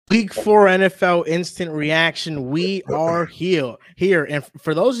Week 4 NFL instant reaction. We are here. And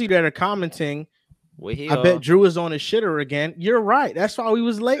for those of you that are commenting, I bet Drew is on his shitter again. You're right. That's why we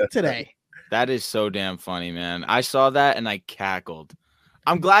was late today. That is so damn funny, man. I saw that and I cackled.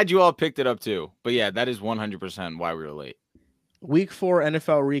 I'm glad you all picked it up too. But yeah, that is 100% why we were late. Week 4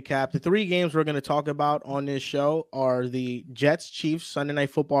 NFL recap. The 3 games we're going to talk about on this show are the Jets-Chiefs Sunday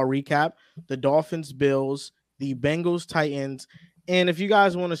Night Football recap, the Dolphins-Bills, the Bengals-Titans. And if you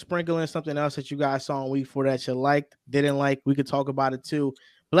guys want to sprinkle in something else that you guys saw in week 4 that you liked, didn't like, we could talk about it too.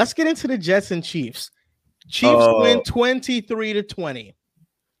 But let's get into the Jets and Chiefs. Chiefs win 23-20.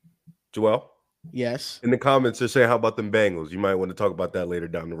 Joel? Yes. In the comments, they're saying, how about them Bengals? You might want to talk about that later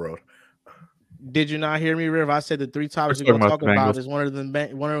down the road. Did you not hear me, Riv? I said the 3 topics we're going to talk about is one of them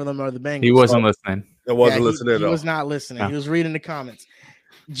are the Bengals. He wasn't listening. I wasn't listening at all. He was not listening. No. He was reading the comments.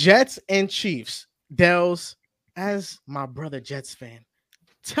 Jets and Chiefs. Dels, as my brother Jets fan,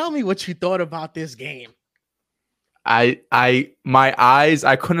 tell me what you thought about this game. My eyes,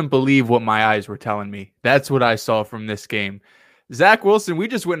 I couldn't believe what my eyes were telling me. That's what I saw from this game. Zach Wilson, we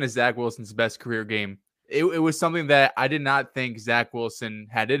just witnessed Zach Wilson's best career game. It was something that I did not think Zach Wilson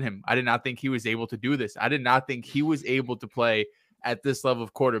had in him. I did not think he was able to do this. I did not think he was able to play at this level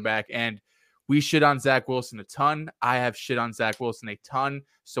of quarterback. And we shit on Zach Wilson a ton. I have shit on Zach Wilson a ton.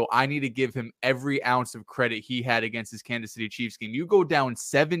 So I need to give him every ounce of credit he had against his Kansas City Chiefs game. You go down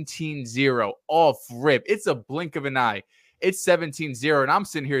 17-0 off rip. It's a blink of an eye. It's 17-0. And I'm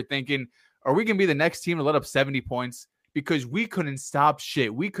sitting here thinking, are we going to be the next team to let up 70 points? Because we couldn't stop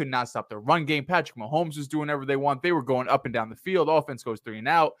shit. We could not stop the run game. Patrick Mahomes was doing whatever they want. They were going up and down the field. Offense goes 3 and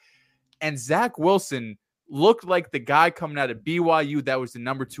out. And Zach Wilson looked like the guy coming out of BYU that was the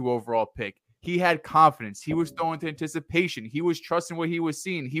number 2 overall pick. He had confidence. He was throwing to anticipation. He was trusting what he was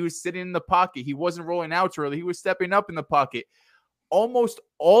seeing. He was sitting in the pocket. He wasn't rolling out too early. He was stepping up in the pocket. Almost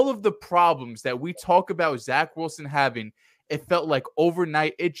all of the problems that we talk about Zach Wilson having, it felt like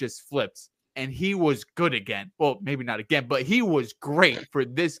overnight it just flipped. And he was good again. Well, maybe not again, but he was great for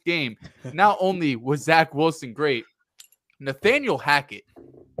this game. Not only was Zach Wilson great, Nathaniel Hackett,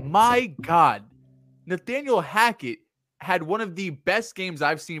 my God, Nathaniel Hackett had one of the best games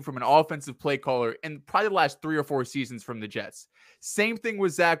I've seen from an offensive play caller in probably the last 3 or 4 seasons from the Jets. Same thing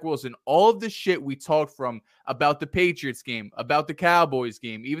with Zach Wilson. All of the shit we talked from about the Patriots game, about the Cowboys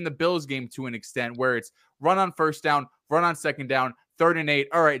game, even the Bills game to an extent, where it's run on first down, run on second down, 3rd and 8.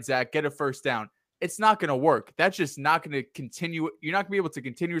 All right, Zach, get a first down. It's not going to work. That's just not going to continue. You're not going to be able to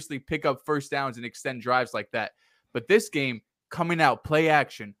continuously pick up first downs and extend drives like that. But this game, coming out, play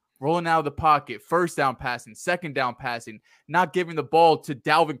action, rolling out of the pocket, first down passing, second down passing, not giving the ball to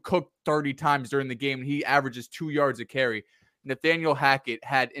Dalvin Cook 30 times during the game, and he averages 2 yards a carry. Nathaniel Hackett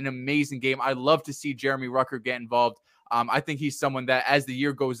had an amazing game. I love to see Jeremy Rucker get involved. I think he's someone that, as the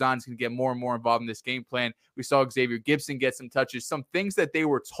year goes on, is going to get more and more involved in this game plan. We saw Xavier Gibson get some touches. Some things that they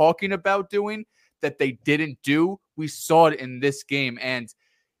were talking about doing that they didn't do, we saw it in this game. And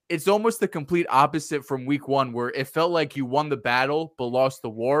it's almost the complete opposite from week 1, where it felt like you won the battle but lost the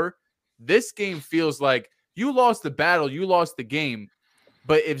war. This game feels like you lost the battle, you lost the game.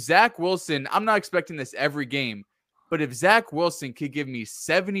 But if Zach Wilson, I'm not expecting this every game, but if Zach Wilson could give me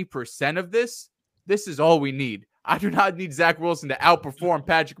 70% of this, this is all we need. I do not need Zach Wilson to outperform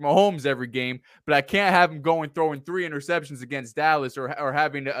Patrick Mahomes every game, but I can't have him throwing 3 interceptions against Dallas or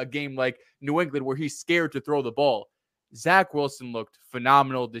having a game like New England where he's scared to throw the ball. Zach Wilson looked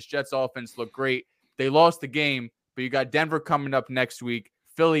phenomenal. This Jets offense looked great. They lost the game, but you got Denver coming up next week,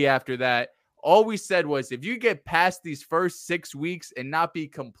 Philly after that. All we said was if you get past these first 6 weeks and not be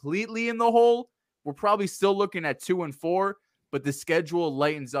completely in the hole, we're probably still looking at 2-4. But the schedule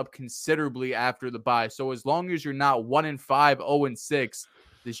lightens up considerably after the bye. So as long as you're not 1-5, 0-6,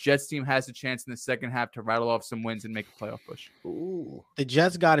 this Jets team has a chance in the second half to rattle off some wins and make a playoff push. Ooh. The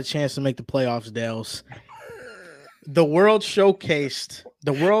Jets got a chance to make the playoffs, Dales. The world was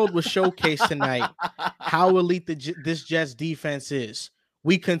showcased tonight how elite this Jets defense is.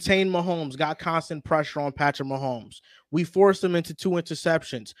 We contained Mahomes, got constant pressure on Patrick Mahomes. We forced him into 2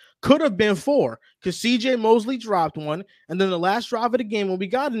 interceptions. Could have been 4 because C.J. Mosley dropped one. And then the last drive of the game, when we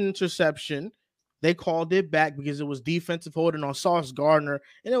got an interception, they called it back because it was defensive holding on Sauce Gardner,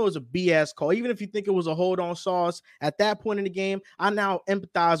 and it was a BS call. Even if you think it was a hold on Sauce, at that point in the game, I now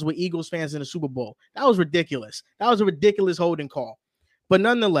empathize with Eagles fans in the Super Bowl. That was ridiculous. That was a ridiculous holding call. But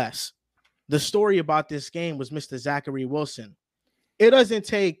nonetheless, the story about this game was Mr. Zachary Wilson. It doesn't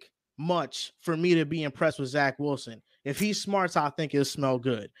take much for me to be impressed with Zach Wilson. If he smarts, I think it'll smell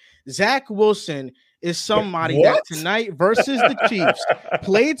good. Zach Wilson is somebody that tonight versus the Chiefs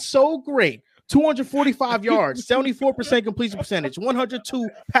played so great, 245 yards, 74% completion percentage, 102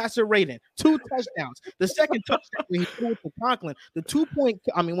 passer rating, 2 touchdowns. The second touchdown when he threw it to Conklin, when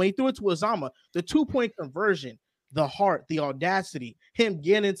he threw it to Uzama, the 2-point conversion, the heart, the audacity, him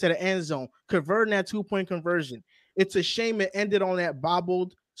getting into the end zone, converting that 2-point conversion. It's a shame it ended on that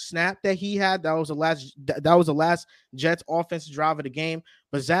bobbled snap that he had. That was the last Jets offensive drive of the game.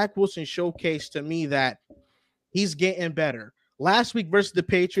 But Zach Wilson showcased to me that he's getting better. Last week versus the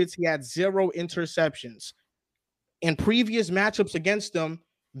Patriots, he had 0 interceptions. In previous matchups against them,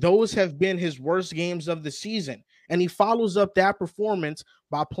 those have been his worst games of the season. And he follows up that performance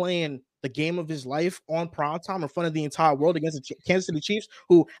by playing the game of his life on primetime in front of the entire world against the Kansas City Chiefs,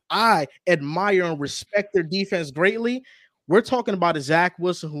 who I admire and respect their defense greatly. We're talking about a Zach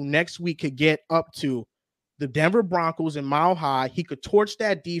Wilson who next week could get up to the Denver Broncos in Mile High. He could torch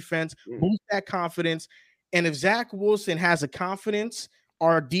that defense, boost that confidence. And if Zach Wilson has a confidence,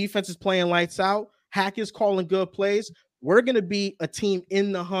 our defense is playing lights out, Hack is calling good plays, we're going to be a team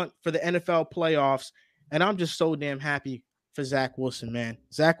in the hunt for the NFL playoffs. And I'm just so damn happy for Zach Wilson, man.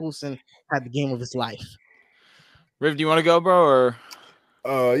 Zach Wilson had the game of his life. Riv, do you want to go, bro? Or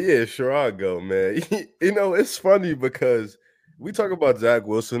Yeah, sure, I'll go, man. It's funny because we talk about Zach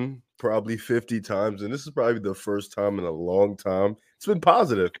Wilson probably 50 times, and this is probably the first time in a long time it's been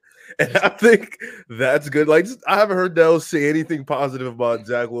positive. And I think that's good. Like, I haven't heard Dell say anything positive about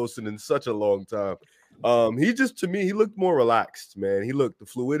Zach Wilson in such a long time. To me, he looked more relaxed, man. The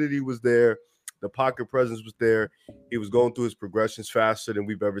fluidity was there. The pocket presence was there. He was going through his progressions faster than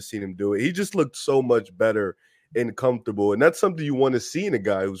we've ever seen him do it. He just looked so much better and comfortable. And that's something you want to see in a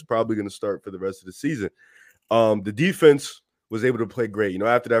guy who's probably going to start for the rest of the season. The defense was able to play great.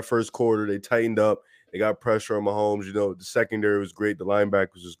 After that first quarter, they tightened up. They got pressure on Mahomes. The secondary was great. The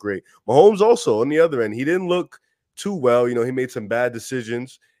linebackers was great. Mahomes also, on the other end, he didn't look too well. He made some bad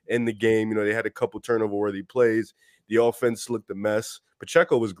decisions in the game. They had a couple turnover-worthy plays. The offense looked a mess.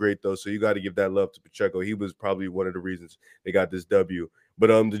 Pacheco was great, though, so you got to give that love to Pacheco. He was probably one of the reasons they got this W. But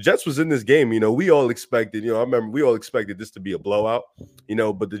the Jets was in this game. We all expected, I remember we all expected this to be a blowout,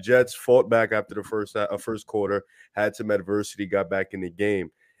 but the Jets fought back after the first quarter, had some adversity, got back in the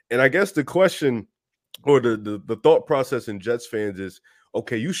game. And I guess the question or the thought process in Jets fans is,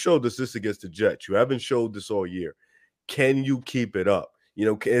 okay, you showed us this against the Jets. You haven't showed this all year. Can you keep it up?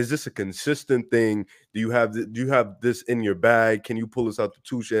 Is this a consistent thing? Do you have this in your bag? Can you pull this out the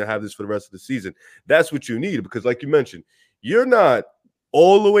touche and have this for the rest of the season? That's what you need, because like you mentioned, you're not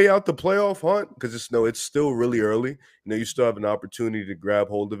all the way out the playoff hunt because it's still really early. You still have an opportunity to grab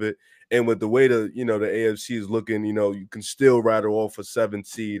hold of it. And with the way the AFC is looking, you can still rattle off a 7th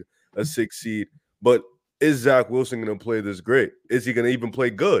seed, a 6th seed. But is Zach Wilson going to play this great? Is he going to even play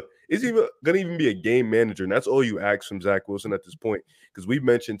good? Is he going to even be a game manager? And that's all you ask from Zach Wilson at this point, because we've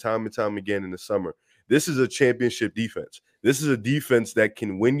mentioned time and time again in the summer, this is a championship defense. This is a defense that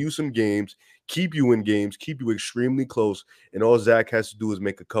can win you some games, keep you in games, keep you extremely close, and all Zach has to do is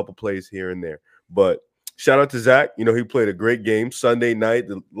make a couple plays here and there. But shout out to Zach. He played a great game Sunday night.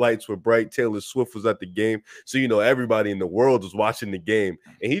 The lights were bright. Taylor Swift was at the game. So, everybody in the world was watching the game.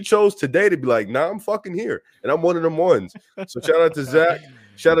 And he chose today to be like, nah, I'm fucking here. And I'm one of them ones. So shout out to Zach.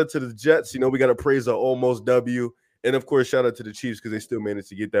 Shout out to the Jets. We got to praise our almost W. And, of course, shout out to the Chiefs because they still managed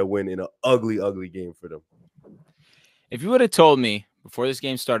to get that win in an ugly, ugly game for them. If you would have told me before this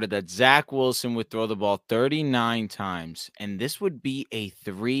game started that Zach Wilson would throw the ball 39 times and this would be a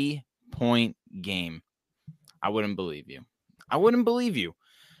 3-point game, I wouldn't believe you. I wouldn't believe you,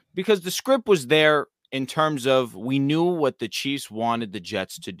 because the script was there in terms of we knew what the Chiefs wanted the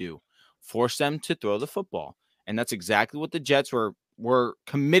Jets to do, force them to throw the football. And that's exactly what the Jets were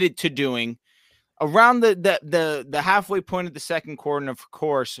committed to doing around the halfway point of the second quarter. And of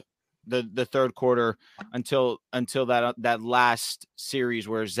course, the third quarter until that last series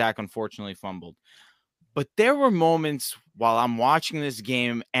where Zach unfortunately fumbled. But there were moments while I'm watching this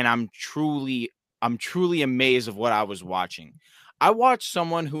game and I'm truly amazed of what I was watching. I watched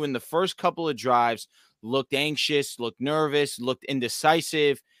someone who in the first couple of drives looked anxious, looked nervous, looked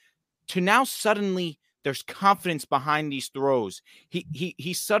indecisive, to now suddenly there's confidence behind these throws.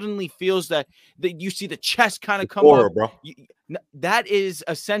 He suddenly feels that you see the chest kind of come up. Bro. That is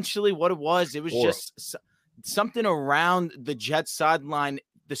essentially what it was. It was just something around the Jets sideline.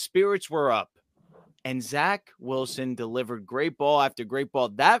 The spirits were up, and Zach Wilson delivered great ball after great ball.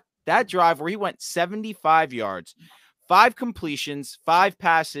 That drive where he went 75 yards, 5 completions, 5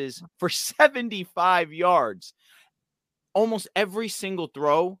 passes for 75 yards. Almost every single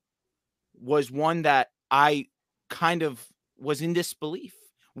throw was one that I kind of was in disbelief.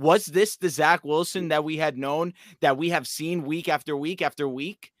 Was this the Zach Wilson that we had known, that we have seen week after week after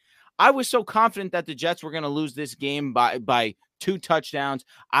week? I was so confident that the Jets were going to lose this game by 2 touchdowns.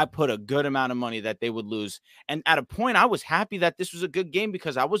 I put a good amount of money that they would lose. And at a point, I was happy that this was a good game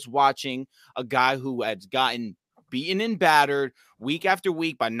because I was watching a guy who had gotten beaten and battered week after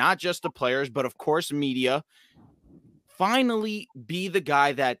week by not just the players, but of course, media, finally be the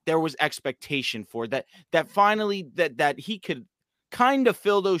guy that there was expectation for, that finally that he could kind of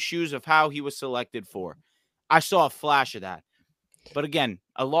fill those shoes of how he was selected for. I saw a flash of that. But again,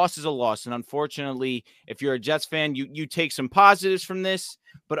 a loss is a loss. And unfortunately, if you're a Jets fan, you take some positives from this,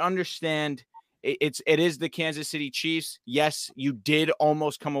 but understand it is the Kansas City Chiefs. Yes, you did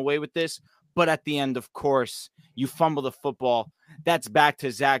almost come away with this, but at the end, of course, you fumble the football. That's back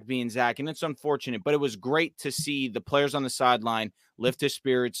to Zach being Zach, and it's unfortunate, but it was great to see the players on the sideline lift his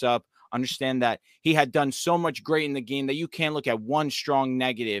spirits up, understand that he had done so much great in the game that you can't look at one strong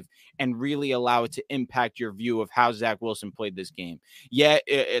negative and really allow it to impact your view of how Zach Wilson played this game. Yeah,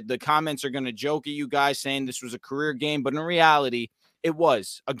 the comments are going to joke at you guys saying this was a career game, but in reality, it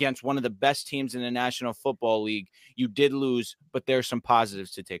was against one of the best teams in the National Football League. You did lose, but there's some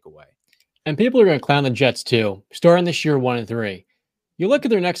positives to take away. And people are going to clown the Jets too. Starting this year 1-3. You look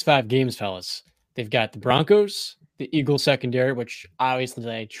at their next 5 games, fellas. They've got the Broncos, the Eagles secondary, which obviously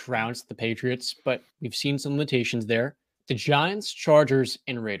they trounced the Patriots, but we've seen some limitations there. The Giants, Chargers,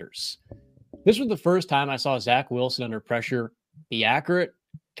 and Raiders. This was the first time I saw Zach Wilson under pressure be accurate,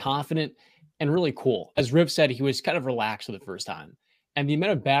 confident, and really cool. As Riv said, he was kind of relaxed for the first time. And the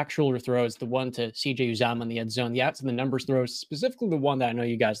amount of back shoulder throws, the one to CJ Uzomah in the end zone, the outs of the numbers throws, specifically the one that I know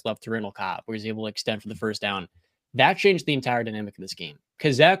you guys love to Randall Cobb, where he's able to extend for the first down, that changed the entire dynamic of this game.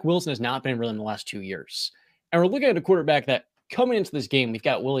 Because Zach Wilson has not been really in the last 2 years. And we're looking at a quarterback that coming into this game, we've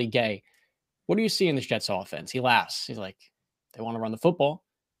got Willie Gay. What do you see in this Jets offense? He laughs. He's like, they want to run the football.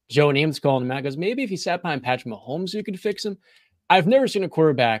 Joe Namath's calling him out. Goes, maybe if he sat behind Patrick Mahomes, you could fix him. I've never seen a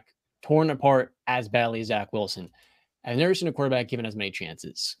quarterback torn apart as badly as Zach Wilson. I've never seen a quarterback given as many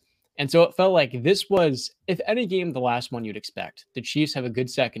chances. And so it felt like this was, if any game, the last one you'd expect. The Chiefs have a good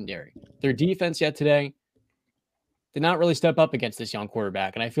secondary. Their defense yet today did not really step up against this young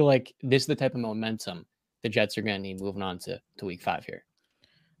quarterback. And I feel like this is the type of momentum the Jets are going to need moving on to week 5 here.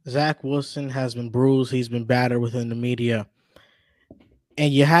 Zach Wilson has been bruised. He's been battered within the media.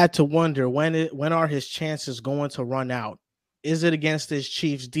 And you had to wonder, when are his chances going to run out? Is it against this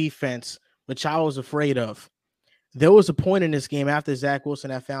Chiefs defense, which I was afraid of? There was a point in this game after Zach Wilson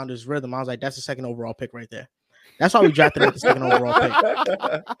had found his rhythm. I was like, that's the second overall pick right there. That's why we drafted him at the second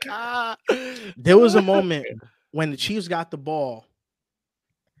overall pick. There was a moment when the Chiefs got the ball.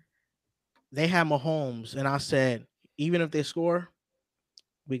 They had Mahomes, and I said, even if they score,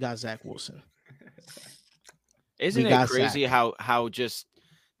 we got Zach Wilson. Isn't it crazy how just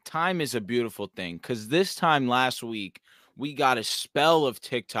time is a beautiful thing? Because this time last week, we got a spell of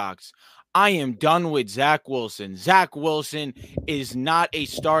TikToks. I am done with Zach Wilson. Zach Wilson is not a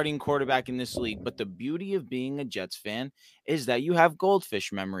starting quarterback in this league. But the beauty of being a Jets fan is that you have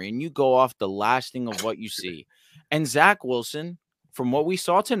goldfish memory and you go off the last thing of what you see. And Zach Wilson, from what we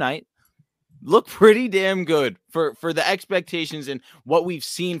saw tonight, looked pretty damn good for the expectations and what we've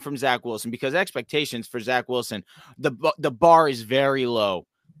seen from Zach Wilson, because expectations for Zach Wilson, the bar is very low.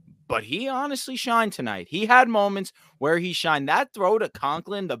 But he honestly shined tonight. He had moments where he shined. That throw to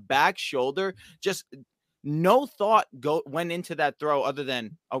Conklin, the back shoulder, just no thought went into that throw other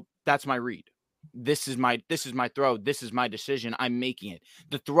than, oh, that's my read. This is my throw. This is my decision. I'm making it.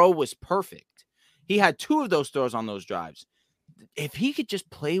 The throw was perfect. He had 2 of those throws on those drives. If he could just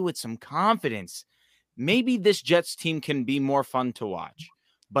play with some confidence, maybe this Jets team can be more fun to watch.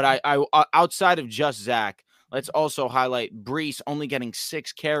 But I outside of just Zach, let's also highlight Brees only getting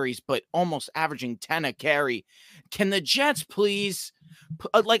 6 carries, but almost averaging 10 a carry. Can the Jets please,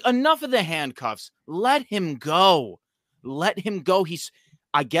 enough of the handcuffs? Let him go. Let him go.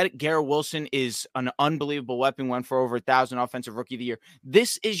 I get it. Garrett Wilson is an unbelievable weapon, went for over 1,000 offensive rookie of the year.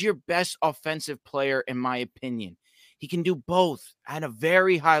 This is your best offensive player, in my opinion. He can do both at a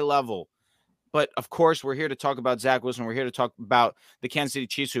very high level. But, of course, we're here to talk about Zach Wilson. We're here to talk about the Kansas City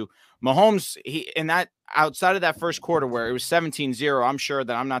Chiefs, who Mahomes, outside of that first quarter where it was 17-0, I'm sure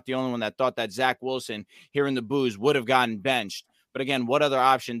that I'm not the only one that thought that Zach Wilson, hearing the boos, would have gotten benched. But, again, what other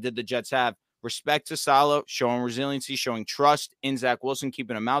option did the Jets have? Respect to Saleh, showing resiliency, showing trust in Zach Wilson,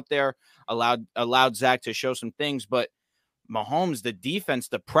 keeping him out there, allowed Zach to show some things. But Mahomes, the defense,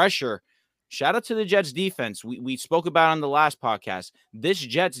 the pressure, shout out to the Jets defense. We spoke about on the last podcast. This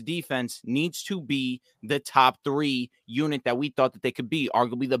Jets defense needs to be the top 3 unit that we thought that they could be,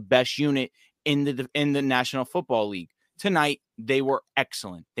 arguably the best unit in the National Football League. Tonight, they were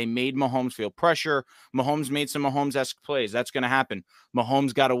excellent. They made Mahomes feel pressure. Mahomes made some Mahomes-esque plays. That's going to happen.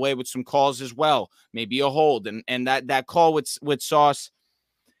 Mahomes got away with some calls as well, maybe a hold, and that call with Sauce.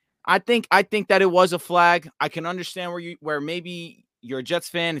 I think that it was a flag. I can understand where maybe you're a Jets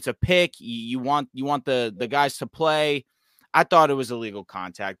fan. It's a pick. You want the guys to play. I thought it was illegal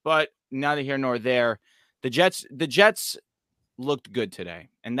contact, but neither here nor there. The Jets looked good today,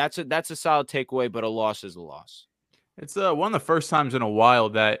 and that's a solid takeaway. But a loss is a loss. It's one of the first times in a while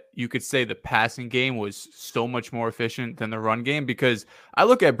that you could say the passing game was so much more efficient than the run game, because I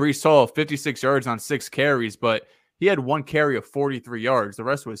look at Breece Hall, 56 yards on 6 carries, but he had 1 carry of 43 yards. The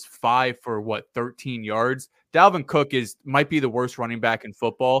rest was 5 for 13 yards. Dalvin Cook might be the worst running back in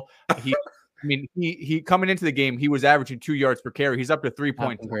football. He coming into the game, he was averaging 2 yards per carry. He's up to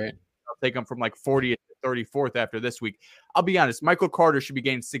 3.3. I'll take him from 40th to 34th after this week. I'll be honest, Michael Carter should be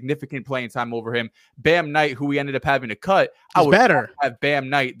getting significant playing time over him. Bam Knight, who we ended up having to cut, I would rather have Bam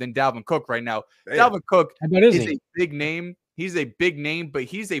Knight than Dalvin Cook right now. Damn. Dalvin Cook is a big name. He's a big name, but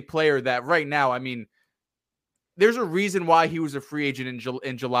he's a player that right now, there's a reason why he was a free agent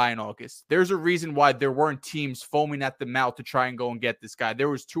in July and August. There's a reason why there weren't teams foaming at the mouth to try and go and get this guy. There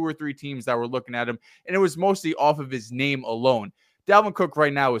was 2 or 3 teams that were looking at him, and it was mostly off of his name alone. Dalvin Cook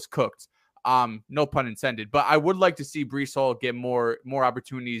right now is cooked. No pun intended. But I would like to see Breece Hall get more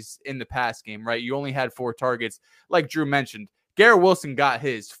opportunities in the pass game, right? You only had 4 targets. Like Drew mentioned, Garrett Wilson got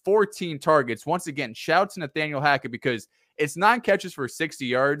his 14 targets. Once again, shout to Nathaniel Hackett, because it's 9 catches for 60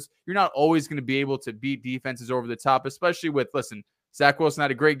 yards. You're not always going to be able to beat defenses over the top, especially with, Zach Wilson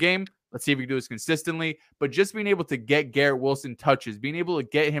had a great game. Let's see if we can do this consistently. But just being able to get Garrett Wilson touches, being able to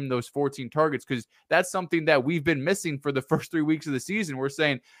get him those 14 targets, because that's something that we've been missing for the first 3 weeks of the season. We're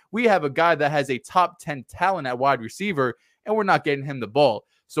saying we have a guy that has a top 10 talent at wide receiver, and we're not getting him the ball.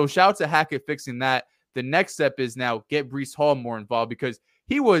 So shout out to Hackett fixing that. The next step is now get Breece Hall more involved, because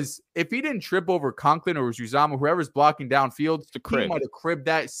if he didn't trip over Conklin or Uzama, whoever's blocking downfield, he might have cribbed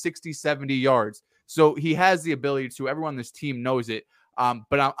that 60, 70 yards. So he has the ability to. Everyone on this team knows it.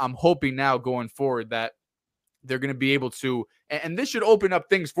 But I'm hoping now going forward that they're going to be able to, and this should open up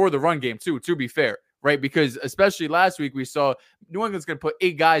things for the run game too, to be fair, right? Because especially last week we saw New England's going to put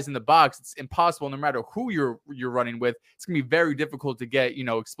 8 guys in the box. It's impossible no matter who you're running with. It's going to be very difficult to get,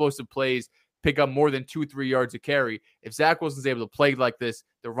 explosive plays, pick up more than 2-3 yards a carry. If Zach Wilson's able to play like this,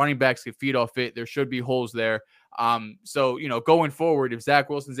 the running backs can feed off it. There should be holes there. So going forward, if Zach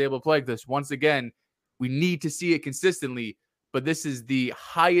Wilson's able to play like this, once again, we need to see it consistently. But this is the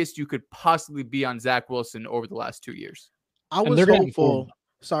highest you could possibly be on Zach Wilson over the last 2 years. I was hopeful.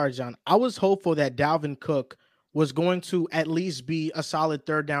 Sorry, John. I was hopeful that Dalvin Cook was going to at least be a solid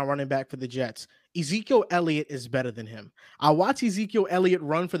 3rd down running back for the Jets. Ezekiel Elliott is better than him. I watch Ezekiel Elliott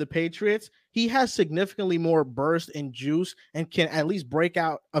run for the Patriots. He has significantly more burst and juice and can at least break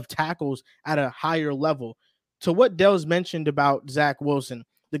out of tackles at a higher level. To what Dell's mentioned about Zach Wilson,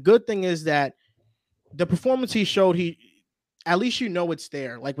 the good thing is that the performance he showed, at least it's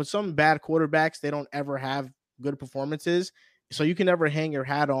there. Like with some bad quarterbacks, they don't ever have good performances. So you can never hang your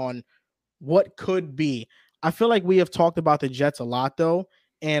hat on what could be. I feel like we have talked about the Jets a lot, though.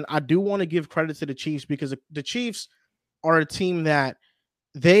 And I do want to give credit to the Chiefs, because the Chiefs are a team that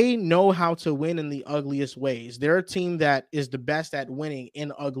they know how to win in the ugliest ways. They're a team that is the best at winning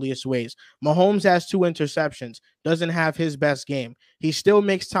in ugliest ways. Mahomes has 2 interceptions, doesn't have his best game. He still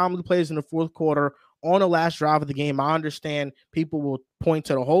makes timely plays in the 4th quarter on the last drive of the game. I understand people will point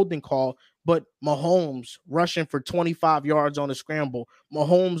to the holding call, but Mahomes rushing for 25 yards on the scramble,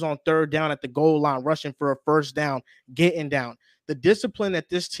 Mahomes on 3rd down at the goal line, rushing for a 1st down, getting down. The discipline that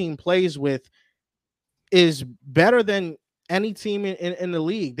this team plays with is better than any team in the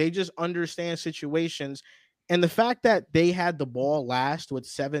league. They just understand situations. And the fact that they had the ball last with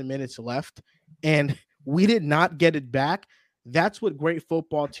 7 minutes left and we did not get it back, that's what great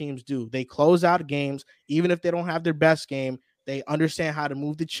football teams do. They close out games, even if they don't have their best game. They understand how to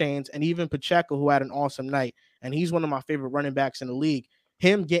move the chains. And even Pacheco, who had an awesome night, and he's one of my favorite running backs in the league,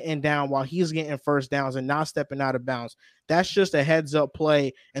 him getting down while he's getting 1st downs and not stepping out of bounds, that's just a heads-up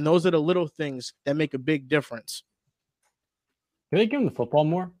play. And those are the little things that make a big difference. Can they give him the football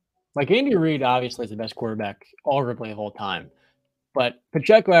more? Like, Andy Reid obviously is the best quarterback arguably of all time. But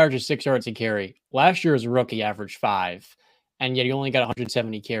Pacheco averages 6 yards a carry. Last year as a rookie averaged 5. And yet he only got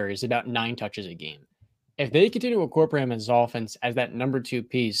 170 carries, about 9 touches a game. If they continue to incorporate him in his offense as that number 2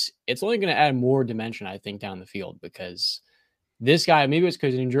 piece, it's only going to add more dimension, I think, down the field, because this guy, maybe it's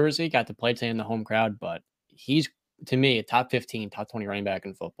because New Jersey got to play today in the home crowd, but he's, to me, a top 15, top 20 running back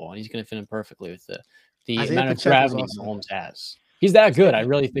in football, and he's going to fit in perfectly with the amount of gravity Mahomes has. He's that good. I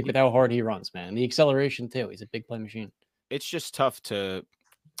really think with how hard he runs, man. And the acceleration, too. He's a big play machine. it's just tough to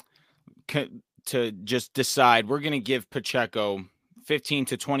just decide we're going to give Pacheco 15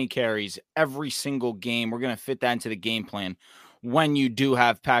 to 20 carries every single game. We're going to fit that into the game plan when you do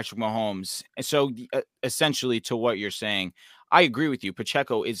have Patrick Mahomes. And so essentially to what you're saying, I agree with you.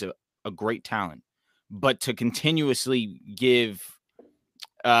 Pacheco is a great talent, but to continuously give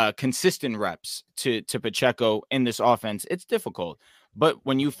consistent reps to Pacheco in this offense, it's difficult. But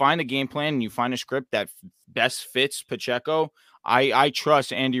when you find a game plan and you find a script that best fits Pacheco, I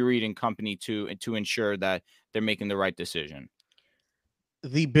trust Andy Reid and company to ensure that they're making the right decision.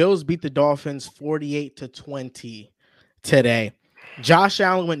 The Bills beat the Dolphins 48-20 today. Josh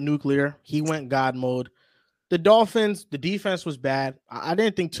Allen went nuclear. He went God mode. The Dolphins, the defense was bad. I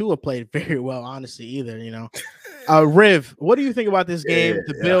didn't think Tua played very well, honestly, either, you know. Riv, what do you think about this game?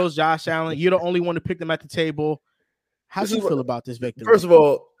 The Bills, Josh Allen, you're the only one to pick them at the table. How do you feel about this victory? First of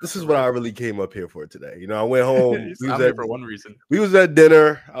all, this is what I really came up here for today. You know, I went home. I'm here for one reason. We was at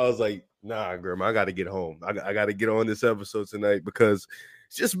dinner. I was like, nah, Grandma, I got to get home. I got to get on this episode tonight because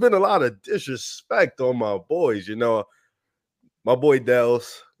it's just been a lot of disrespect on my boys. You know, my boy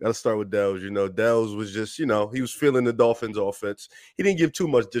Dells, got to start with Dells. You know, Dells was just, you know, he was feeling the Dolphins offense. He didn't give too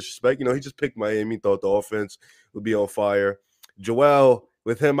much disrespect. You know, he just picked Miami, thought the offense would be on fire. Joel,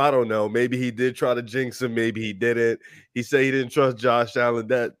 with him, I don't know. Maybe he did try to jinx him. Maybe he didn't. He said he didn't trust Josh Allen.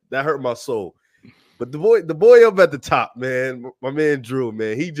 That hurt my soul. But the boy up at the top, man, my man Drew,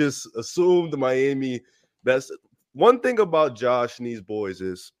 man, he just assumed the Miami best. One thing about Josh and these boys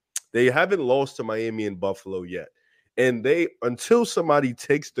is they haven't lost to Miami and Buffalo yet. And they, until somebody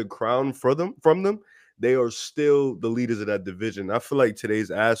takes the crown from them, they are still the leaders of that division. I feel like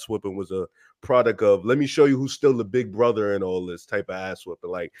today's ass whipping was a product of, let me show you who's still the big brother and all this type of ass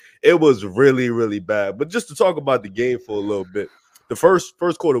whipping. Like, it was really, really bad. But just to talk about the game for a little bit, the first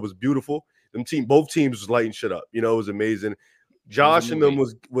quarter was beautiful. Both teams was lighting shit up. You know, it was amazing. Josh and them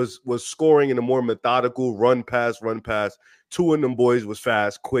was scoring in a more methodical run pass. Two of them boys was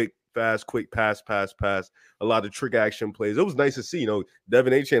fast, quick, pass. A lot of trick action plays. It was nice to see. You know,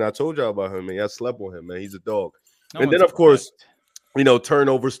 Devin A-Chain, I told y'all about him, man. I slept on him, man. He's a dog. And then, of course, you know,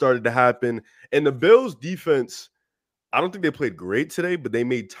 turnovers started to happen. And the Bills defense, I don't think they played great today, but they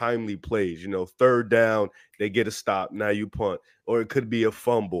made timely plays. You know, third down, they get a stop. Now you punt. Or it could be a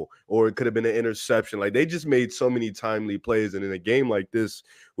fumble. Or it could have been an interception. Like, they just made so many timely plays. And in a game like this,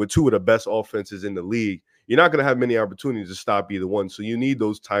 with two of the best offenses in the league, you're not going to have many opportunities to stop either one. So you need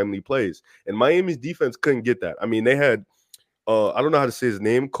those timely plays. And Miami's defense couldn't get that. I mean, they had, I don't know how to say his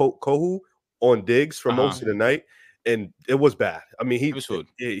name, Kohu, on Diggs for most of the night. And it was bad. I mean, it was food.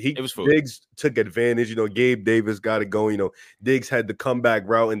 Diggs took advantage. You know, Gabe Davis got it going. You know, Diggs had the comeback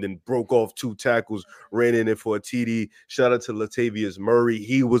route and then broke off two tackles, ran in it for a TD. Shout out to Latavius Murray.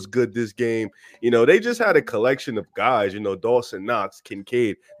 He was good this game. You know, they just had a collection of guys, you know, Dawson Knox,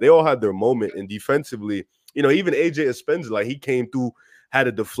 Kincaid. They all had their moment. And defensively, you know, even AJ Espenza, like, he came through, had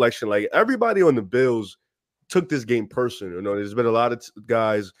a deflection. Like, everybody on the Bills took this game personal. You know, there's been a lot of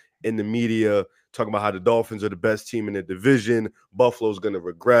guys in the media talking about how the Dolphins are the best team in the division. Buffalo's going to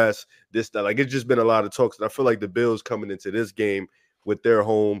regress. That. Like, it's just been a lot of talks. And I feel like the Bills coming into this game with their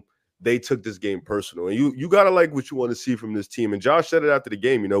home, they took this game personal. And you got to like what you want to see from this team. And Josh said it after the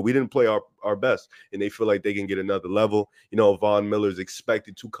game, you know, we didn't play our best. And they feel like they can get another level. You know, Von Miller is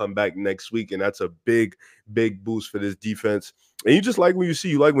expected to come back next week. And that's a big, big boost for this defense. And you just like when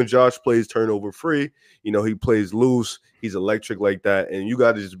you like when Josh plays turnover free. You know, he plays loose. He's electric like that. And you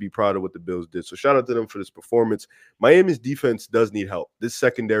got to just be proud of what the Bills did. So shout out to them for this performance. Miami's defense does need help. This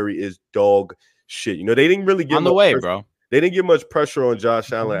secondary is dog shit. You know, they didn't really get on the way, bro. They didn't get much pressure on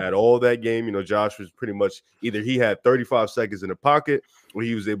Josh Allen at all that game. You know, Josh was pretty much either he had 35 seconds in the pocket or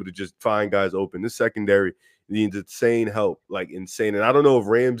he was able to just find guys open. This secondary needs insane help, like insane. And I don't know if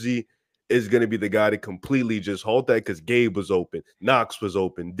Ramsey is going to be the guy to completely just halt that because Gabe was open, Knox was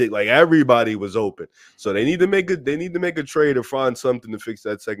open, like everybody was open. So they need to make a trade or find something to fix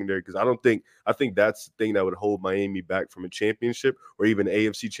that secondary because I think that's the thing that would hold Miami back from a championship or even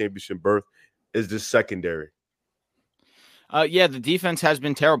AFC championship berth is this secondary. Yeah, the defense has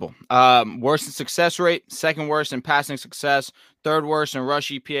been terrible. Worst in success rate, second worst in passing success, third worst in rush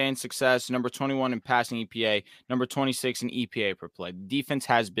EPA and success, number 21 in passing EPA, number 26 in EPA per play. The defense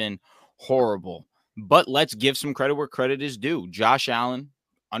has been horrible, but let's give some credit where credit is due. Josh Allen,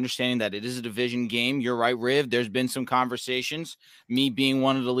 understanding that it is a division game. You're right, Riv. There's been some conversations, me being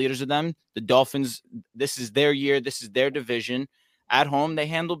one of the leaders of them. The Dolphins, this is their year. This is their division. At home, they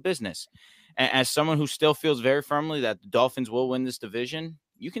handle business. As someone who still feels very firmly that the Dolphins will win this division,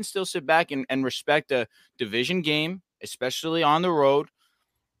 you can still sit back and respect a division game, especially on the road.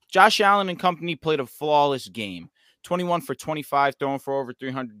 Josh Allen and company played a flawless game. 21 for 25, throwing for over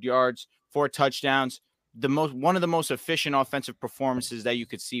 300 yards, 4 touchdowns. One of the most efficient offensive performances that you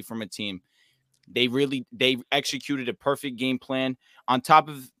could see from a team. They executed a perfect game plan. On top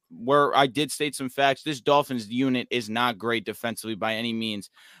of where I did state some facts, this Dolphins unit is not great defensively by any means.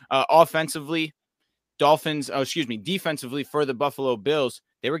 Defensively for the Buffalo Bills,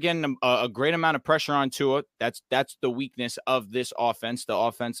 they were getting a great amount of pressure on Tua. That's the weakness of this offense, the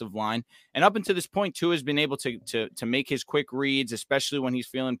offensive line. And up until this point, Tua has been able to make his quick reads, especially when he's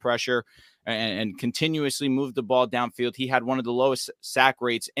feeling pressure, and continuously move the ball downfield. He had one of the lowest sack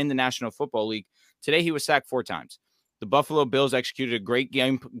rates in the National Football League. Today, he was sacked 4 times. The Buffalo Bills executed a great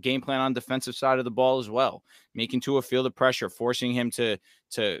game plan on the defensive side of the ball as well, making Tua feel the pressure, forcing him to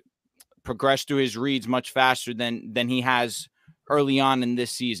progress through his reads much faster than he has early on in this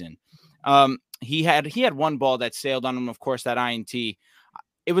season. He had one ball that sailed on him, of course, that INT.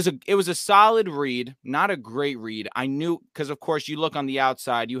 It was a solid read, not a great read. I knew, because of course you look on the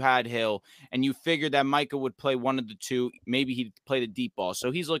outside, you had Hill, and you figured that Micah would play one of the two. Maybe he'd play the deep ball.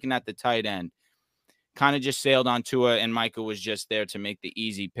 So he's looking at the tight end. Kind of just sailed on Tua, and Micah was just there to make the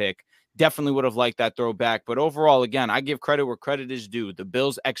easy pick. Definitely would have liked that throw back. But overall, again, I give credit where credit is due. The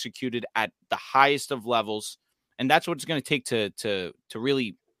Bills executed at the highest of levels, and that's what it's going to take to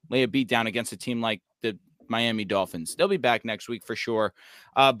really lay a beat down against a team like the Miami Dolphins. They'll be back next week for sure.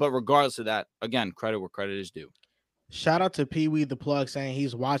 But regardless of that, again, credit where credit is due. Shout out to Pee Wee the Plug saying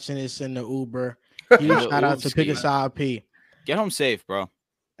he's watching this in the Uber. Huge shout out to Pick a Side P. Get home safe, bro.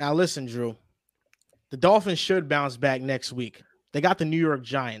 Now listen, Drew. The Dolphins should bounce back next week. They got the New York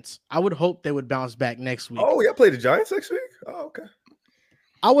Giants. I would hope they would bounce back next week. Oh, y'all play the Giants next week? Oh, okay.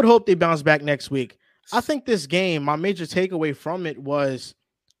 I would hope they bounce back next week. I think this game, my major takeaway from it was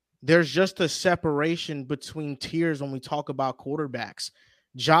there's just a separation between tiers when we talk about quarterbacks.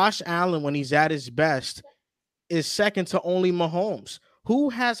 Josh Allen, when he's at his best, is second to only Mahomes. Who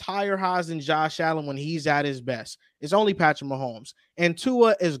has higher highs than Josh Allen when he's at his best? It's only Patrick Mahomes. And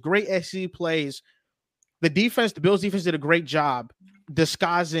Tua, as great as he plays, the Bills defense did a great job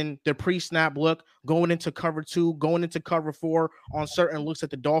disguising the pre-snap look, going into cover 2, going into cover 4 on certain looks that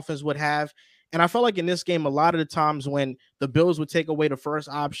the Dolphins would have. And I felt like in this game, a lot of the times when the Bills would take away the first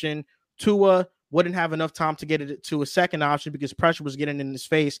option, Tua wouldn't have enough time to get it to a second option because pressure was getting in his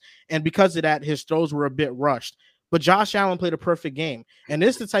face. And because of that, his throws were a bit rushed. But Josh Allen played a perfect game. And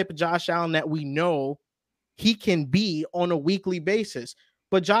this is the type of Josh Allen that we know he can be on a weekly basis.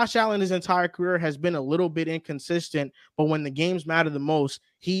 But Josh Allen, his entire career, has been a little bit inconsistent. But when the games matter the most,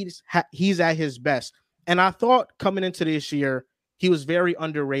 he's at his best. And I thought coming into this year, he was very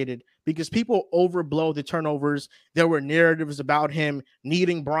underrated because people overblow the turnovers. There were narratives about him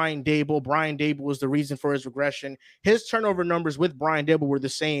needing Brian Dable. Brian Dable was the reason for his regression. His turnover numbers with Brian Dable were the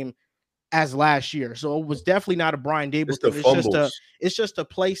same as last year. So it was definitely not a Brian Dable thing. It's just a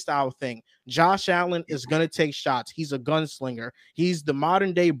play style thing. Josh Allen is going to take shots. He's a gunslinger. He's the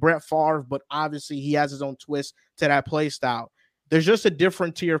modern day Brett Favre, but obviously he has his own twist to that play style. There's just a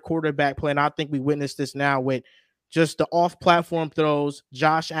different tier quarterback play, and I think we witnessed this now with just the off-platform throws,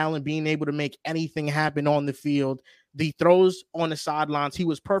 Josh Allen being able to make anything happen on the field, the throws on the sidelines. He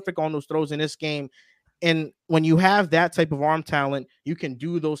was perfect on those throws in this game. And when you have that type of arm talent, you can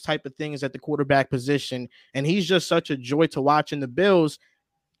do those type of things at the quarterback position. And he's just such a joy to watch in the Bills.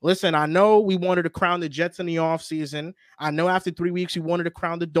 Listen, I know we wanted to crown the Jets in the offseason. I know after 3 weeks we wanted to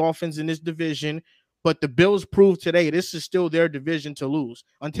crown the Dolphins in this division. But the Bills proved today this is still their division to lose.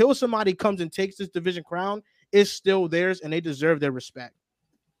 Until somebody comes and takes this division crown, it's still theirs, and they deserve their respect.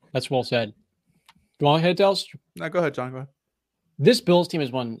 That's well said. Go on ahead, Dels. No, go ahead, John. Go ahead. This Bills team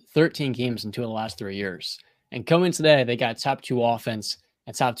has won 13 games in 2 of the last 3 years. And coming today, they got top 2 offense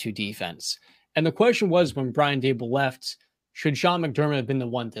and top 2 defense. And the question was, when Brian Dable left, should Sean McDermott have been the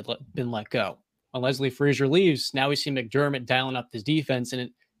one that been let go? When Leslie Frazier leaves, now we see McDermott dialing up his defense. And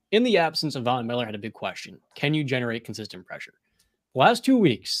in the absence of Von Miller, had a big question. Can you generate consistent pressure? The last 2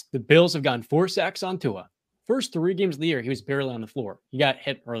 weeks, the Bills have gotten 4 sacks on Tua. First 3 games of the year, he was barely on the floor. He got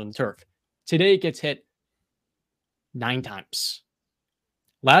hit early on the turf. Today, it gets hit 9 times.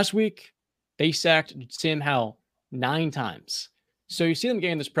 Last week, they sacked Sam Howell 9 times. So you see them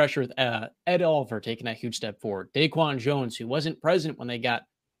getting this pressure with Ed Oliver taking that huge step forward. Daquan Jones, who wasn't present when they got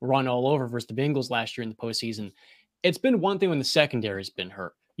run all over versus the Bengals last year in the postseason. It's been one thing when the secondary has been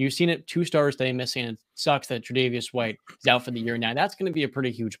hurt. You've seen it, 2 stars today missing. It sucks that Tre'Davious White is out for the year now. That's going to be a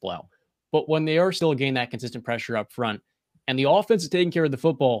pretty huge blow. But when they are still getting that consistent pressure up front, and the offense is taking care of the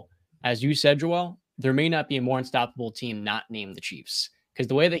football, as you said, Joel, there may not be a more unstoppable team not named the Chiefs. Because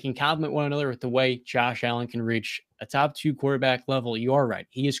the way they can complement one another with the way Josh Allen can reach a top 2 quarterback level, you are right.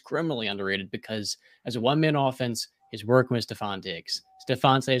 He is criminally underrated because as a one-man offense, he's working with Stephon Diggs.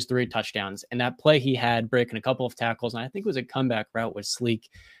 Stephon has 3 touchdowns, and that play he had breaking a couple of tackles, and I think it was a comeback route, was sleek.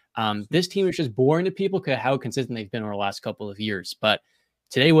 This team is just boring to people because how consistent they've been over the last couple of years. But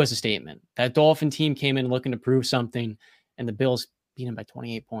today was a statement. That Dolphin team came in looking to prove something, and the Bills beat him by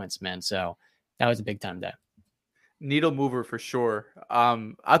 28 points, man. So that was a big-time day. Needle mover for sure.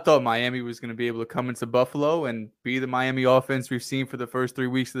 I thought Miami was going to be able to come into Buffalo and be the Miami offense we've seen for the first 3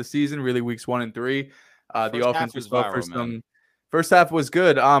 weeks of the season, really weeks 1 and 3. The offense was viral, man. First half was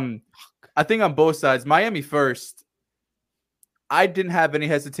good. I think on both sides, Miami first, I didn't have any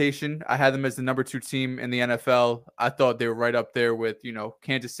hesitation. I had them as the number 2 team in the NFL. I thought they were right up there with,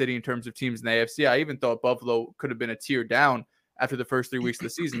 Kansas City in terms of teams in the AFC. I even thought Buffalo could have been a tier down after the first 3 weeks of the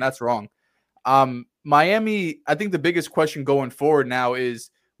season. That's wrong. Miami, I think the biggest question going forward now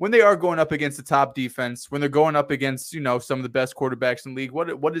is when they are going up against the top defense, when they're going up against, some of the best quarterbacks in the league,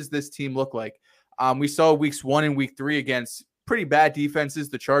 what does this team look like? We saw weeks 1 and week 3 against pretty bad defenses,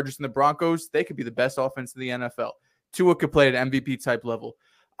 the Chargers and the Broncos. They could be the best offense in the NFL. Tua could play at MVP type level.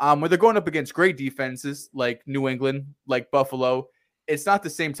 When they're going up against great defenses like New England, like Buffalo, it's not the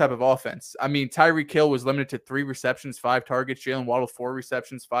same type of offense. I mean, Tyreek Hill was limited to 3 receptions, 5 targets. Jalen Waddle, 4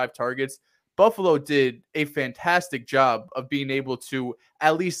 receptions, 5 targets. Buffalo did a fantastic job of being able to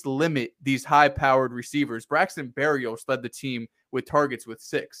at least limit these high-powered receivers. Braxton Berrios led the team with targets with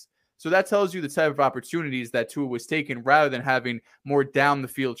 6. So that tells you the type of opportunities that Tua was taking rather than having more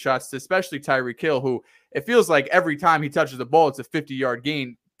down-the-field shots, especially Tyreek Hill, who it feels like every time he touches the ball, it's a 50-yard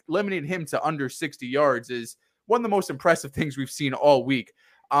gain. Limiting him to under 60 yards is one of the most impressive things we've seen all week.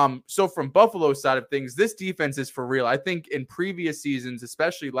 So from Buffalo's side of things, this defense is for real. I think in previous seasons,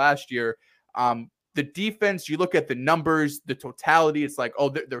 especially last year, the defense, you look at the numbers, the totality, it's like, oh,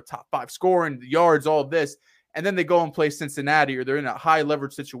 they're top 5 scoring, the yards, all of this. And then they go and play Cincinnati or they're in a high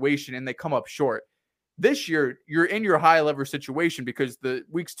leverage situation and they come up short. This year, you're in your high leverage situation because the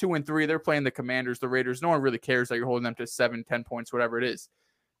weeks 2 and 3, they're playing the Commanders, the Raiders. No one really cares that you're holding them to 7, 10 points, whatever it is.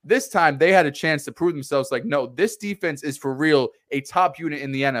 This time, they had a chance to prove themselves like, no, this defense is for real a top unit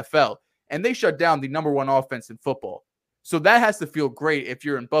in the NFL. And they shut down the number 1 offense in football. So that has to feel great if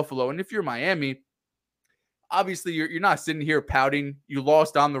you're in Buffalo. And if you're Miami, obviously you're not sitting here pouting. You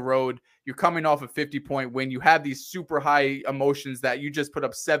lost on the road. You're coming off a 50-point win. You have these super high emotions that you just put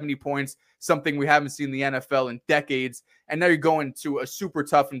up 70 points, something we haven't seen in the NFL in decades. And now you're going to a super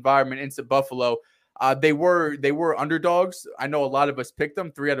tough environment into Buffalo. They were underdogs. I know a lot of us picked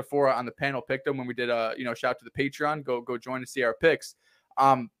them. 3 out of 4 on the panel picked them when we did shout out to the Patreon. Go join to see our picks.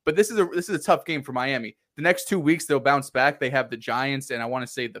 But this is a tough game for Miami. The next 2 weeks, they'll bounce back. They have the Giants and I want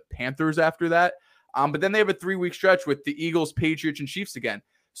to say the Panthers after that. But then they have a 3-week stretch with the Eagles, Patriots, and Chiefs again.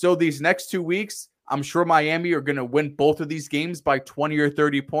 So these next 2 weeks, I'm sure Miami are going to win both of these games by 20 or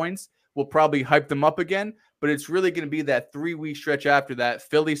 30 points. We'll probably hype them up again. But it's really going to be that 3-week stretch after that.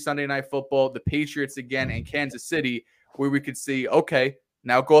 Philly Sunday Night Football, the Patriots again, and Kansas City, where we could see, okay,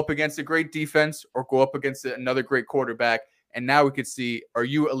 now go up against a great defense or go up against another great quarterback. And now we could see, are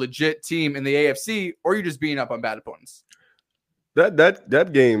you a legit team in the AFC or are you just beating up on bad opponents? That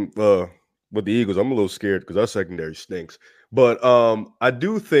game with the Eagles, I'm a little scared because our secondary stinks. But I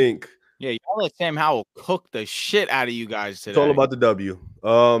do think y'all let Sam Howell cook the shit out of you guys today. It's all about the W.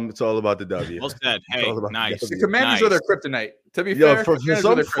 It's all about the W. Well said. Hey, nice. The Commanders are their kryptonite. To be fair, for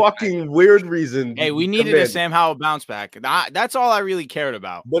some fucking weird reason. Hey, we needed a Sam Howell bounce back. That's all I really cared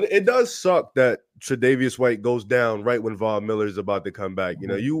about. But it does suck that Tre'Davious White goes down right when Von Miller is about to come back.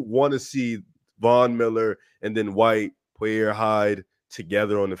 You want to see Von Miller and then White, Poyer, Hyde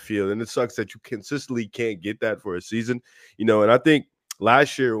together on the field. And it sucks that you consistently can't get that for a season. And I think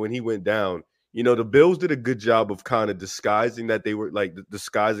last year when he went down, the Bills did a good job of kind of disguising that they were like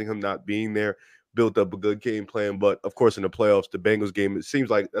disguising him not being there, built up a good game plan. But of course, in the playoffs, the Bengals game, it seems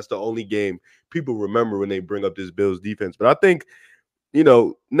like that's the only game people remember when they bring up this Bills defense. But I think,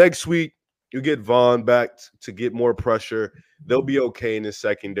 next week you get Vaughn back to get more pressure. They'll be okay in the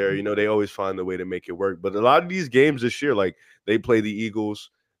secondary. They always find a way to make it work. But a lot of these games this year, like they play the Eagles,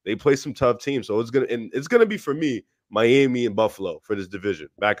 they play some tough teams. So it's gonna be for me, Miami and Buffalo for this division,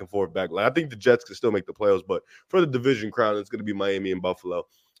 back and forth, back. Like, I think the Jets can still make the playoffs, but for the division crown, it's going to be Miami and Buffalo.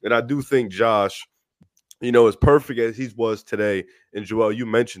 And I do think Josh, as perfect as he was today, and Joel, you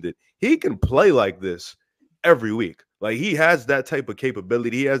mentioned it, he can play like this every week. Like, he has that type of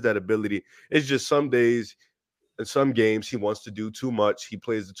capability. He has that ability. It's just some days, in some games he wants to do too much. He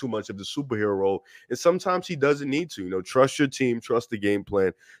plays too much of the superhero role, and sometimes he doesn't need to. Trust your team, trust the game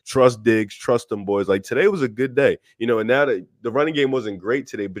plan, trust Diggs, trust them boys. Like today was a good day, and now that the running game wasn't great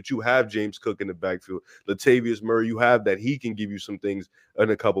today, but you have James Cook in the backfield, Latavius Murray, you have that he can give you some things in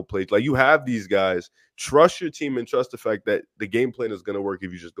a couple plays. Like you have these guys. Trust your team and trust the fact that the game plan is going to work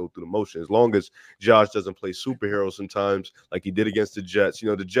if you just go through the motion. As long as Josh doesn't play superhero sometimes like he did against the Jets.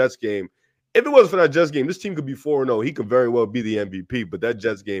 The Jets game, if it wasn't for that Jets game, this team could be 4-0. He could very well be the MVP. But that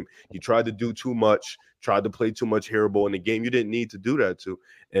Jets game, he tried to do too much, tried to play too much hero ball in the game you didn't need to do that to.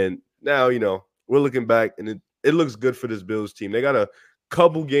 And now, we're looking back, and it looks good for this Bills team. They got a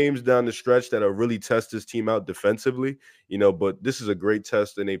couple games down the stretch that'll really test this team out defensively, but this is a great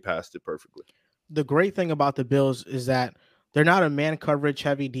test, and they passed it perfectly. The great thing about the Bills is that they're not a man coverage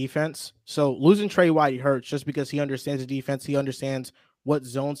heavy defense. So losing Trey White hurts just because he understands the defense. He understands what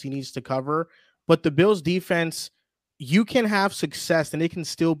zones he needs to cover. But the Bills defense, you can have success and it can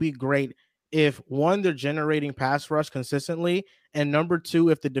still be great if, one, they're generating pass rush consistently, and number two,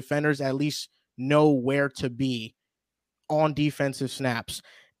 if the defenders at least know where to be on defensive snaps.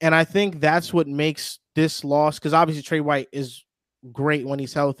 And I think that's what makes this loss, because obviously Trey White is great when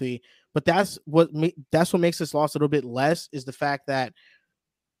he's healthy, but that's what makes this loss a little bit less, is the fact that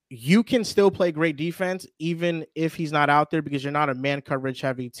you can still play great defense even if he's not out there, because you're not a man coverage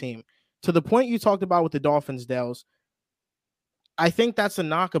heavy team. To the point you talked about with the Dolphins, Dels, I think that's a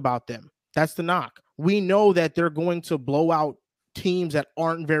knock about them. That's the knock. We know that they're going to blow out teams that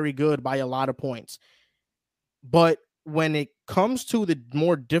aren't very good by a lot of points. But when it comes to the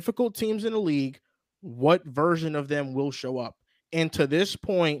more difficult teams in the league, what version of them will show up? And to this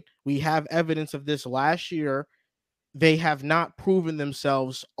point, we have evidence of this last year. They have not proven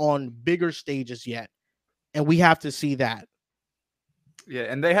themselves on bigger stages yet. And we have to see that. Yeah,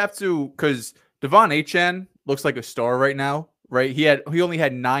 and they have to, because Devon Achane looks like a star right now, right? He only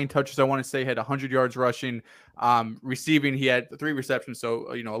had 9 touches, I want to say, had 100 yards rushing. Receiving, he had 3 receptions,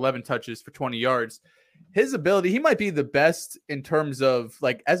 so 11 touches for 20 yards. His ability, he might be the best in terms of,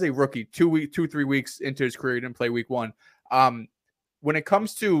 like, as a rookie, 3 weeks into his career, he didn't play week 1. When it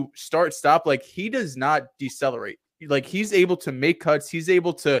comes to start-stop, like, he does not decelerate. Like, he's able to make cuts. He's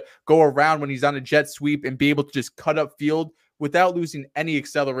able to go around when he's on a jet sweep and be able to just cut up field without losing any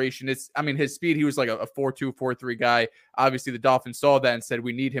acceleration. His speed, he was like a 4.2, 4.3 guy. Obviously, the Dolphins saw that and said,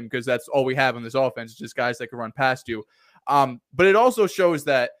 we need him because that's all we have in this offense, just guys that can run past you. But it also shows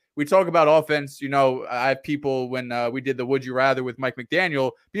that we talk about offense. I have people, when we did the Would You Rather with Mike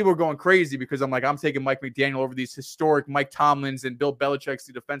McDaniel, people are going crazy because I'm taking Mike McDaniel over these historic Mike Tomlins and Bill Belichick's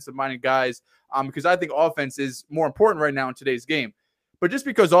the defensive-minded guys, because I think offense is more important right now in today's game. But just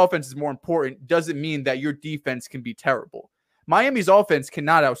because offense is more important doesn't mean that your defense can be terrible. Miami's offense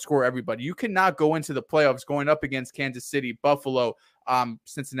cannot outscore everybody. You cannot go into the playoffs going up against Kansas City, Buffalo.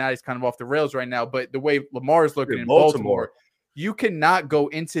 Cincinnati's kind of off the rails right now, but the way Lamar is looking in Baltimore, you cannot go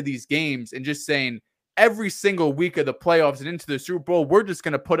into these games and just saying every single week of the playoffs and into the Super Bowl, we're just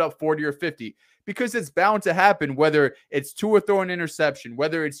going to put up 40 or 50, because it's bound to happen, whether it's Tua throwing an interception,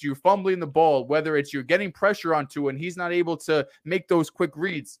 whether it's you fumbling the ball, whether it's you're getting pressure on Tua and he's not able to make those quick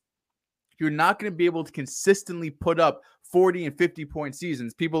reads. You're not going to be able to consistently put up 40 and 50-point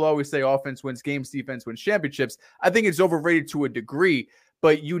seasons. People always say offense wins games, defense wins championships. I think it's overrated to a degree,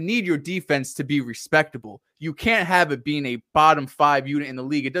 but you need your defense to be respectable. You can't have it being a bottom 5 unit in the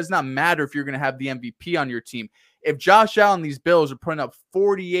league. It does not matter if you're going to have the MVP on your team. If Josh Allen and these Bills are putting up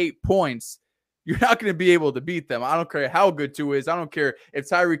 48 points, you're not going to be able to beat them. I don't care how good Tua is. I don't care if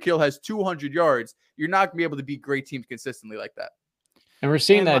Tyreek Hill has 200 yards. You're not going to be able to beat great teams consistently like that. And we're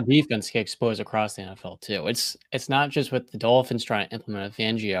seeing that defense get exposed across the NFL too. It's not just with the Dolphins trying to implement a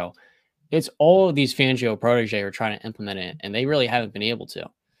Fangio. It's all of these Fangio protege are trying to implement it, and they really haven't been able to.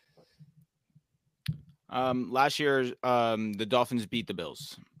 Last year, the Dolphins beat the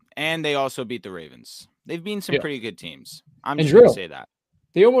Bills, and they also beat the Ravens. They've beaten some pretty good teams. I'm just going to say that.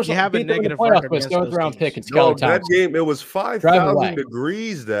 They almost have a negative record with seventh round pick and Skylar Thompson. That game, it was 5,000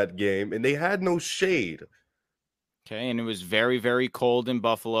 degrees that game, and they had no shade. Okay, and it was very, very cold in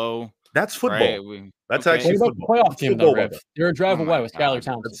Buffalo. That's football. Right? That's actually football. Football. Playoff team, though, Riv. They're a drive away with Skylar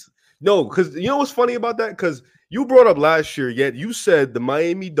Thompson. No, because you know what's funny about that? Because you brought up last year, yet you said the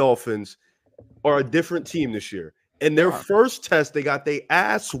Miami Dolphins are a different team this year. In their first test, they got their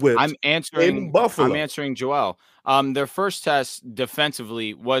ass whipped in Buffalo. I'm answering Joel. Their first test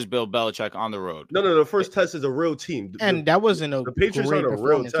defensively was Bill Belichick on the road. No. The first test is a real team. And that wasn't the Patriots aren't a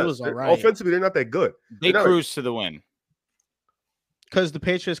real test. Offensively, they're not that good. They cruised to the win. Because the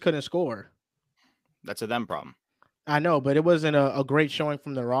Patriots couldn't score. That's a them problem. I know, but it wasn't a great showing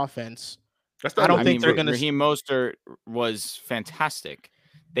from their offense. That's I not don't no think they're defense. gonna. Raheem Mostert was fantastic.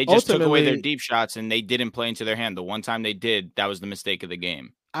 They just took away their Ultimately, deep shots and they didn't play into their hand. The one time they did, that was the mistake of the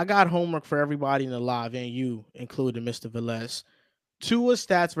game. I got homework for everybody in the live, and you included, Mr. Velez. Tua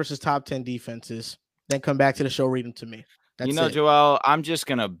stats versus top 10 defenses. Then come back to the show, read them to me. That's You know, it. Joel, I'm just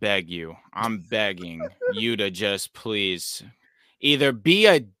going to beg you. I'm begging you to just please either be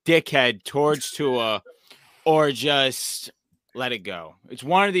a dickhead towards Tua or just let it go. It's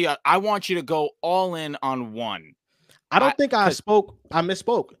one or the other. I want you to go all in on one. I don't think I 'cause-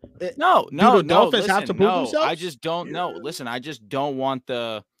 misspoke. No, Do no, the no. Dolphins have to Listen, prove no, themselves? I just don't know. Listen, I just don't want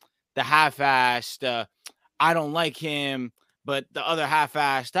the half-assed. I don't like him, but the other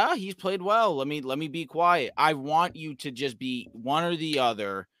half-assed. He's played well. Let me be quiet. I want you to just be one or the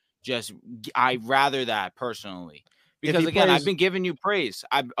other. I'd rather that personally, because again, I've been giving you praise.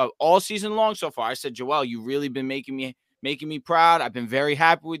 I've all season long so far. I said, Joel, you've really been making me proud. I've been very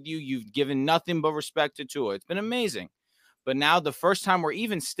happy with you. You've given nothing but respect to Tua. It's been amazing. But now the first time we're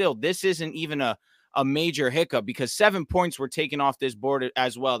even still, this isn't even a major hiccup because 7 points were taken off this board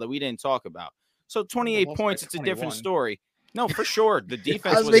as well that we didn't talk about. So 28 points, it's a different story. No, for sure. The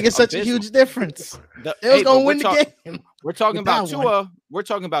defense was making such a huge difference. It was going to win the game. We're talking about Tua. We're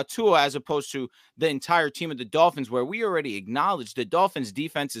talking about Tua as opposed to the entire team of the Dolphins, where we already acknowledged the Dolphins'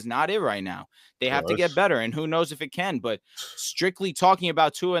 defense is not it right now. They have to get better, and who knows if it can. But strictly talking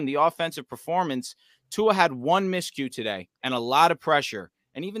about Tua and the offensive performance, Tua had one miscue today and a lot of pressure.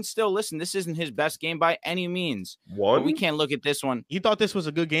 And even still, listen, this isn't his best game by any means. But we can't look at this one. You thought this was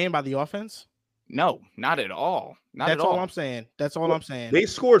a good game by the offense? No, not at all. That's all I'm saying. That's all I'm saying. They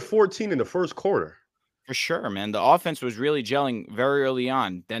scored 14 in the first quarter. For sure, man. The offense was really gelling very early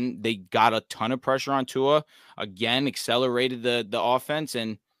on. Then they got a ton of pressure on Tua. Again, accelerated the offense,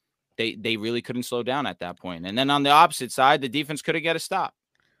 and they really couldn't slow down at that point. And then on the opposite side, the defense couldn't get a stop.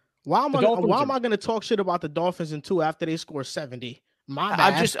 Why am I going to talk shit about the Dolphins and Tua after they score 70? My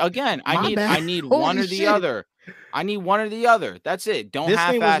bad. I need one or the other. I need one or the other. That's it. This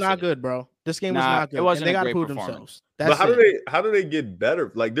game was not good, bro. This game was not good. It wasn't. They got to prove themselves. But how do they get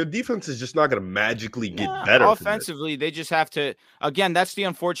better? Like their defense is just not going to magically get better. Offensively, they just have to. Again, that's the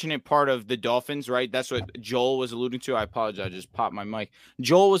unfortunate part of the Dolphins, right? That's what Joel was alluding to. I apologize. I just popped my mic.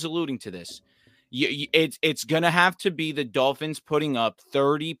 Joel was alluding to this. It's going to have to be the Dolphins putting up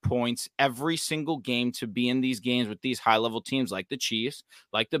 30 points every single game to be in these games with these high-level teams like the Chiefs,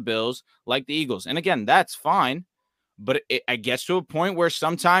 like the Bills, like the Eagles. And again, that's fine. But it gets to a point where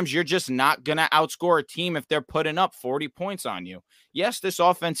sometimes you're just not going to outscore a team if they're putting up 40 points on you. Yes, this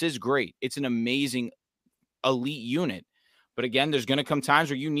offense is great. It's an amazing elite unit. But again, there's going to come times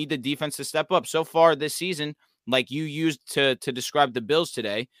where you need the defense to step up. So far this season, like you used to describe the Bills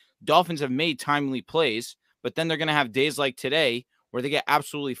today, Dolphins have made timely plays, but then they're going to have days like today where they get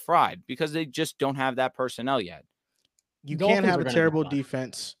absolutely fried because they just don't have that personnel yet. You can't have a terrible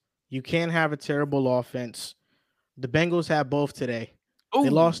defense. You can't have a terrible offense. The Bengals had both today. Ooh. They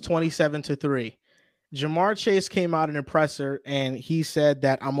lost 27-3. Jamar Chase came out in a presser, and he said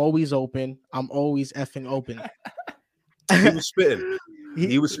that I'm always open. I'm always effing open. He was spitting.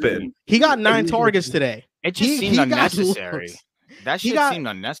 He was spitting. He got 9 targets today. It just seemed unnecessary. That shit seemed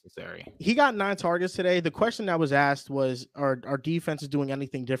unnecessary. He got 9 targets today. The question that was asked was, are defense is doing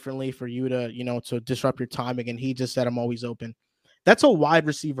anything differently for you to, to disrupt your timing? And he just said, I'm always open. That's a wide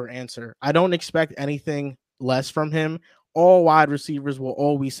receiver answer. I don't expect anything less from him. All wide receivers will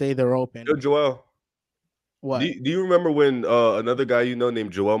always say they're open. Yo, Joel. What? Do you remember when another guy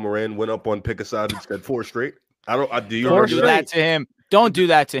named Joel Moran went up on pick aside and said 4 straight? Do you remember that to him? Don't do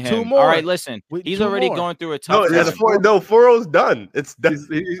that to him. 2 more. All right, listen. He's already going through a tough. No, 4-0's done.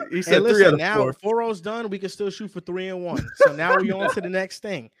 He said 3 out of 4. Now 4-0's done. We can still shoot for 3-1. So now we're on to the next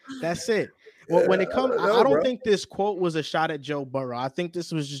thing. That's it. Well, when it comes, I don't think this quote was a shot at Joe Burrow. I think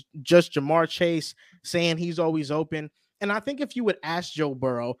this was just Jamar Chase saying he's always open. And I think if you would ask Joe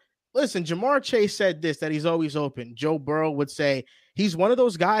Burrow, listen, Jamar Chase said this, that he's always open. Joe Burrow would say he's one of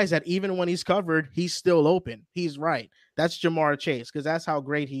those guys that even when he's covered, he's still open. He's right. That's Jamar Chase because that's how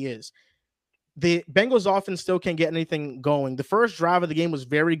great he is. The Bengals offense still can't get anything going. The first drive of the game was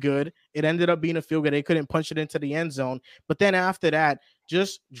very good. It ended up being a field goal. They couldn't punch it into the end zone. But then after that,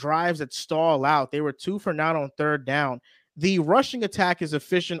 just drives that stall out. They were 2 for 9 on 3rd down. The rushing attack is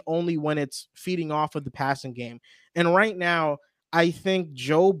efficient only when it's feeding off of the passing game. And right now, I think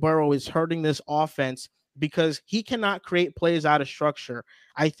Joe Burrow is hurting this offense because he cannot create plays out of structure.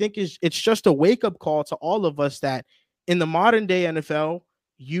 I think it's just a wake-up call to all of us that in the modern day NFL,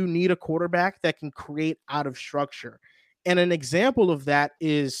 you need a quarterback that can create out of structure. And an example of that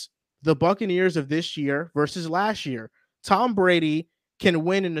is the Buccaneers of this year versus last year. Tom Brady can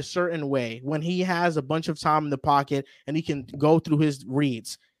win in a certain way, when he has a bunch of time in the pocket and he can go through his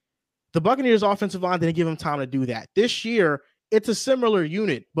reads. The Buccaneers offensive line didn't give him time to do that. This year, it's a similar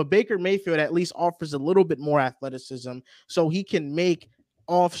unit, but Baker Mayfield at least offers a little bit more athleticism so he can make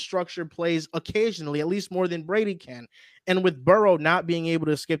off-structure plays occasionally, at least more than Brady can. And with Burrow not being able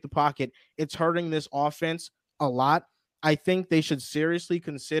to escape the pocket, it's hurting this offense a lot. I think they should seriously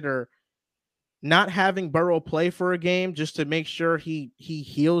consider not having Burrow play for a game just to make sure he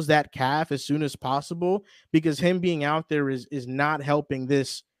heals that calf as soon as possible, because him being out there is not helping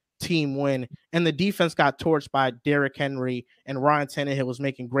this team win. And the defense got torched by Derrick Henry, and Ryan Tannehill was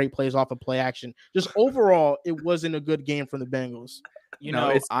making great plays off of play action. Just overall, it wasn't a good game from the Bengals.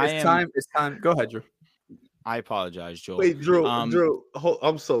 It's time. It's time. Go ahead, Drew. I apologize, Joel. Wait, Drew,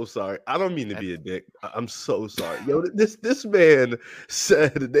 I'm so sorry. I don't mean to be a dick. I'm so sorry. Yo, this man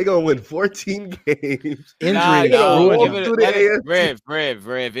said they're gonna win 14 games. Injuries.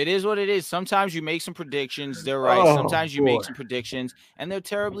 Rev. It is what it is. Sometimes you make some predictions. They're right. Sometimes you make some predictions and they're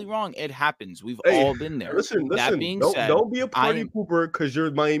terribly wrong. It happens. We've all been there. Listen. That being don't, said, don't be a party pooper because your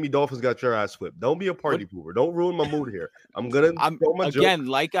Miami Dolphins got your ass whipped. Don't be a party pooper. Don't ruin my mood here. I'm throw my again, joke.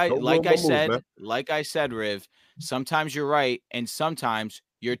 like I said, Riv. Sometimes you're right, and sometimes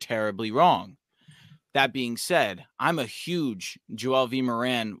you're terribly wrong. That being said, I'm a huge Joel V.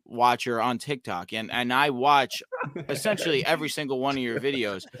 Moran watcher on TikTok, and I watch essentially every single one of your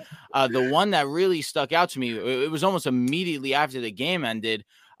videos. The one that really stuck out to me, it was almost immediately after the game ended,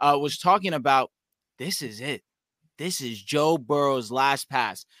 was talking about, this is it. This is Joe Burrow's last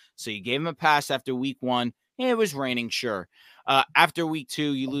pass. So you gave him a pass after week 1. It was raining, sure. After week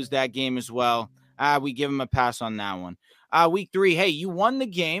 2, you lose that game as well. We give him a pass on that one. Week 3, hey, you won the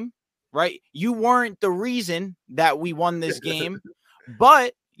game, right? You weren't the reason that we won this game,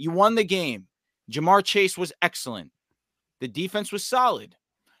 but you won the game. Jamar Chase was excellent. The defense was solid.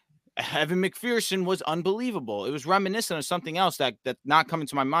 Evan McPherson was unbelievable. It was reminiscent of something else that's not coming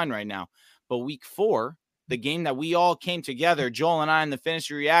to my mind right now. But week 4, the game that we all came together, Joel and I in the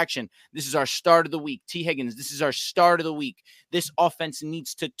fantasy reaction, this is our start of the week. T. Higgins, this is our start of the week. This offense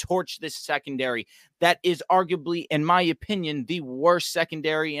needs to torch this secondary. That is arguably, in my opinion, the worst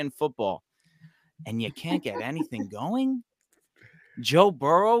secondary in football. And you can't get anything going? Joe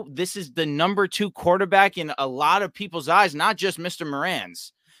Burrow, this is the number 2 quarterback in a lot of people's eyes, not just Mr.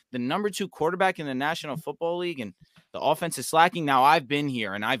 Moran's. The number 2 quarterback in the National Football League, and the offense is slacking. Now, I've been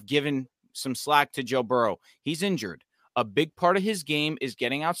here, and I've given some slack to Joe Burrow. He's injured. A big part of his game is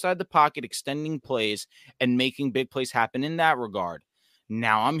getting outside the pocket, extending plays, and making big plays happen in that regard.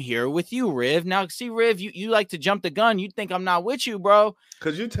 Now I'm here with you, Riv. Now, see, Riv, you like to jump the gun. You think I'm not with you, bro.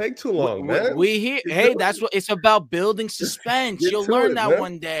 Because you take too long, man. Hey, that's what it's about, building suspense. You'll learn that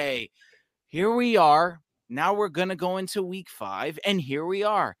one day. Here we are. Now we're going to go into week 5, and here we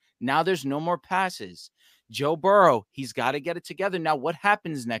are. Now there's no more passes. Joe Burrow, he's got to get it together. Now, what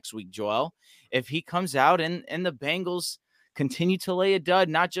happens next week, Joel? If he comes out and the Bengals continue to lay a dud,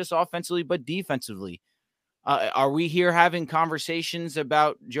 not just offensively, but defensively, are we here having conversations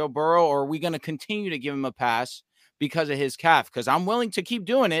about Joe Burrow, or are we going to continue to give him a pass because of his calf? Because I'm willing to keep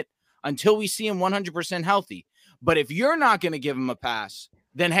doing it until we see him 100% healthy. But if you're not going to give him a pass,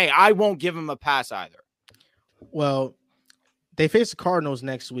 then, hey, I won't give him a pass either. Well, they face the Cardinals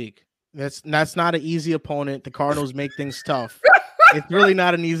next week. That's not an easy opponent. The Cardinals make things tough. It's really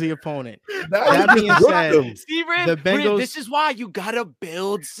not an easy opponent. That being said, the Bengals. This is why you gotta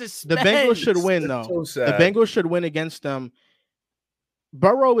build suspense. The Bengals should win, though. So the Bengals should win against them.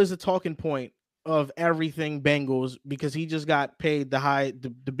 Burrow is a talking point of everything Bengals because he just got paid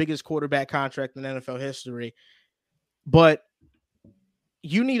the biggest quarterback contract in NFL history. But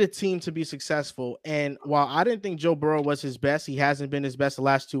you need a team to be successful. And while I didn't think Joe Burrow was his best, he hasn't been his best the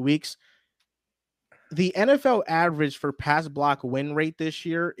last 2 weeks. The NFL average for pass block win rate this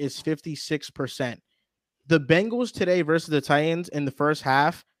year is 56%. The Bengals today versus the Titans in the first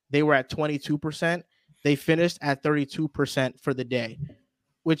half, they were at 22%. They finished at 32% for the day,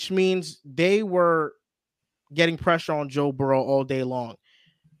 which means they were getting pressure on Joe Burrow all day long.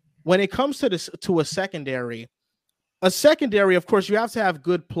 When it comes to a secondary, of course, you have to have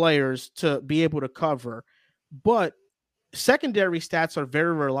good players to be able to cover, but secondary stats are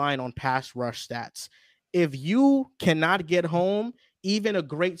very reliant on pass rush stats. If you cannot get home, even a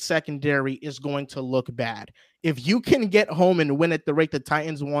great secondary is going to look bad. If you can get home and win at the rate the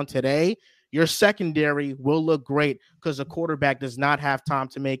Titans won today, your secondary will look great because the quarterback does not have time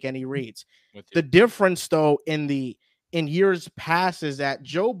to make any reads. The difference, though, in years past is that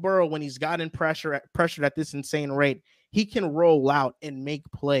Joe Burrow, when he's gotten pressured at this insane rate, he can roll out and make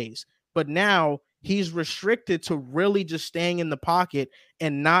plays. But now he's restricted to really just staying in the pocket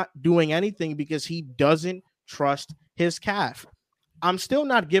and not doing anything because he doesn't trust his calf. I'm still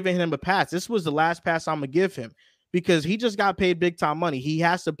not giving him a pass. This was the last pass I'm going to give him because he just got paid big time money. He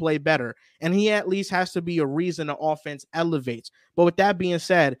has to play better, and he at least has to be a reason the offense elevates. But with that being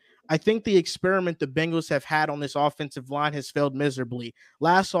said, I think the experiment the Bengals have had on this offensive line has failed miserably.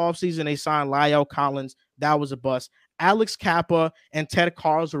 Last offseason, they signed La'el Collins. That was a bust. Alex Kappa and Ted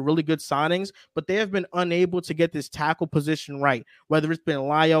Carls were really good signings, but they have been unable to get this tackle position right, whether it's been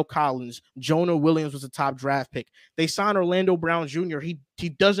La'el Collins, Jonah Williams was a top draft pick. They signed Orlando Brown Jr. He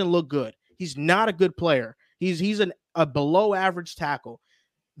doesn't look good. He's not a good player. He's a below average tackle.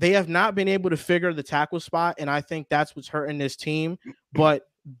 They have not been able to figure the tackle spot, and I think that's what's hurting this team. But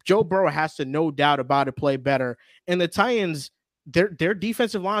Joe Burrow has to, no doubt about it, play better. And the Titans, their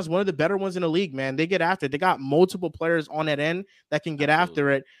defensive line is one of the better ones in the league, man. They get after it. They got multiple players on that end that can get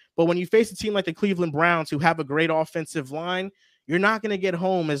after it. But when you face a team like the Cleveland Browns, who have a great offensive line, you're not going to get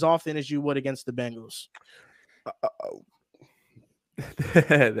home as often as you would against the Bengals.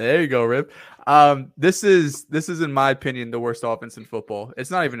 There you go, Rip. This is in my opinion the worst offense in football.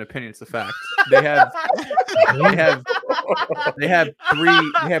 It's not even an opinion; it's a fact. They have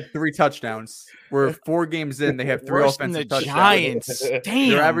three touchdowns. We're 4 games in. They have 3 offensive touchdowns. Giants.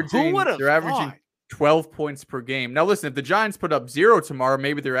 Damn, they're averaging 12 points per game. Now, listen, if the Giants put up 0 tomorrow,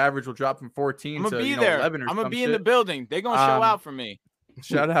 maybe their average will drop from 14 to 11 or something. I'm gonna be in the building. They're gonna show out for me.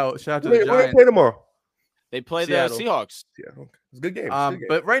 Shout out to the Where Giants. they play tomorrow? They play Seattle. the Seahawks. Yeah, okay. It's a good game.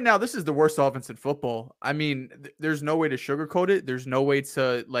 But right now, this is the worst offense in football. I mean, there's no way to sugarcoat it. There's no way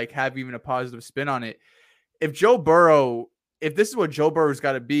to have even a positive spin on it. If this is what Joe Burrow's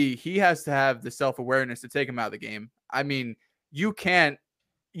got to be, he has to have the self-awareness to take him out of the game. I mean, you can't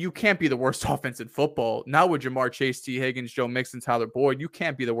be the worst offense in football. Not with Jamar Chase, T. Higgins, Joe Mixon, Tyler Boyd. You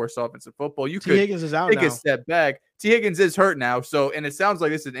can't be the worst offense in football. T. Higgins is out take now. a step back. T. Higgins is hurt now. And it sounds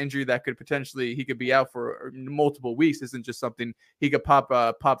like this is an injury that he could be out for multiple weeks. This isn't just something he could pop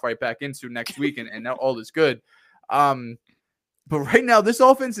right back into next week and all is good. But right now, this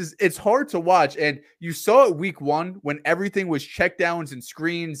offense it's hard to watch. And you saw it week 1 when everything was checkdowns and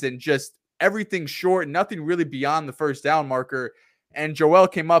screens and just everything short, nothing really beyond the first down marker. And Joel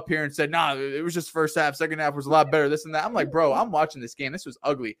came up here and said, nah, it was just first half. Second half was a lot better, this and that. I'm like, bro, I'm watching this game. This was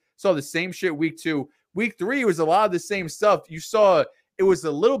ugly. Saw the same shit week 2. Week 3 was a lot of the same stuff. You saw it was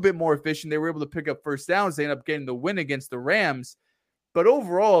a little bit more efficient. They were able to pick up first downs. They ended up getting the win against the Rams. But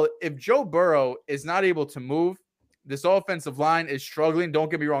overall, if Joe Burrow is not able to move, this offensive line is struggling. Don't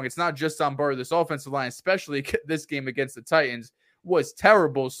get me wrong. It's not just on Burrow. This offensive line, especially this game against the Titans, was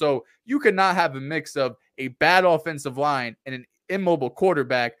terrible. So you could not have a mix of a bad offensive line and an immobile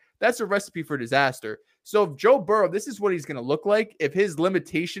quarterback. That's a recipe for disaster. So if Joe Burrow, this is what he's going to look like. If his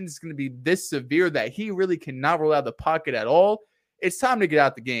limitations is going to be this severe that he really cannot roll out of the pocket at all, it's time to get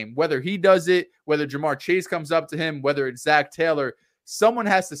out the game. Whether he does it, whether Jamar Chase comes up to him, whether it's Zach Taylor, someone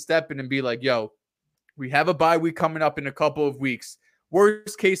has to step in and be like, yo, we have a bye week coming up in a couple of weeks.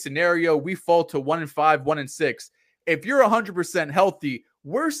 Worst case scenario, we fall to 1-5, 1-6. If you're 100% healthy,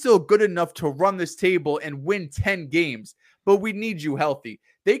 we're still good enough to run this table and win 10 games, but we need you healthy.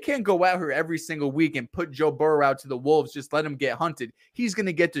 They can't go out here every single week and put Joe Burrow out to the wolves, just let him get hunted. He's going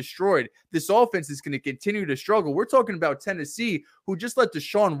to get destroyed. This offense is going to continue to struggle. We're talking about Tennessee, who just let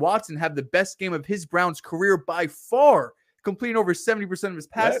Deshaun Watson have the best game of his Browns career by far, completing over 70% of his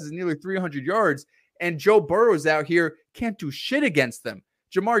passes and nearly 300 yards. And Joe Burrow's out here, can't do shit against them.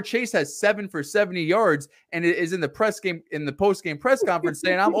 Jamar Chase has 7 for 70 yards and it is in the post-game press conference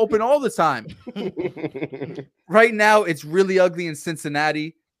saying, I'm open all the time. Right now, it's really ugly in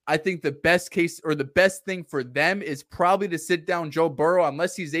Cincinnati. I think the best case or the best thing for them is probably to sit down Joe Burrow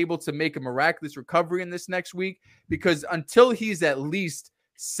unless he's able to make a miraculous recovery in this next week, because until he's at least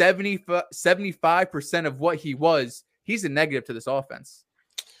 75% of what he was, he's a negative to this offense.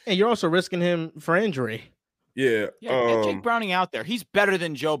 And you're also risking him for injury. Yeah. Get Jake Browning out there. He's better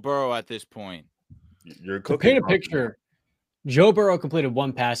than Joe Burrow at this point. You're to paint a picture, Joe Burrow completed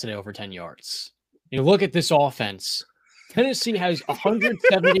 1 pass today over 10 yards. You look at this offense. Tennessee has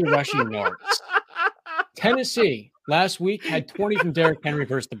 170 rushing yards. Tennessee last week had 20 from Derrick Henry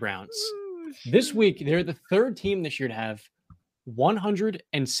versus the Browns. This week, they're the 3rd team this year to have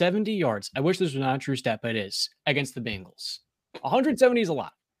 170 yards. I wish this was not a true stat, but it is, against the Bengals. 170 is a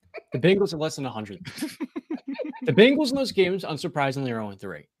lot. The Bengals are less than 100. The Bengals in those games, unsurprisingly, are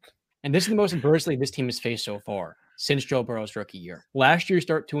 0-3. And this is the most adversity this team has faced so far since Joe Burrow's rookie year. Last year,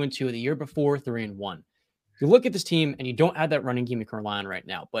 start 2-2. The year before, 3-1. You look at this team, and you don't have that running game you can rely on right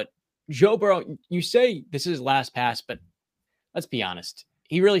now. But Joe Burrow, you say this is his last pass, but let's be honest.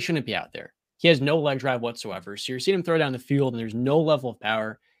 He really shouldn't be out there. He has no leg drive whatsoever. So you're seeing him throw down the field, and there's no level of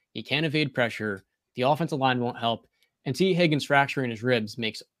power. He can't evade pressure. The offensive line won't help. And T. Higgins fracturing his ribs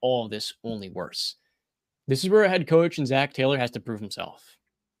makes all of this only worse. This is where a head coach and Zach Taylor has to prove himself.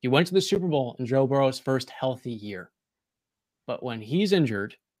 He went to the Super Bowl in Joe Burrow's first healthy year. But when he's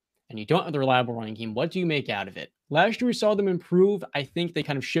injured and you don't have the reliable running game, what do you make out of it? Last year, we saw them improve. I think they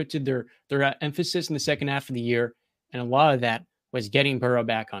kind of shifted their emphasis in the second half of the year. And a lot of that was getting Burrow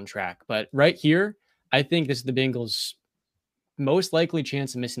back on track. But right here, I think this is the Bengals' most likely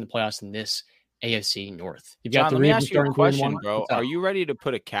chance of missing the playoffs in this AFC North. You've got John, the let me Ravens ask you a starting question, 3-1. bro. What's up? Are you ready to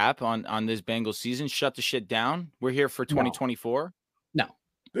put a cap on this Bengals season? Shut the shit down? We're here for 2024? No.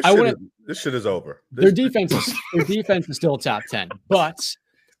 This shit is over. Their defense is still top 10. But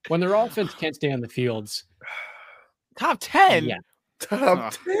when their offense can't stay on the fields, Top 10? yeah.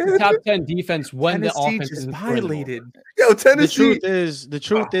 Top The 10. top 10 defense when Tennessee the offense just isn't violated. Yo, The Tennessee.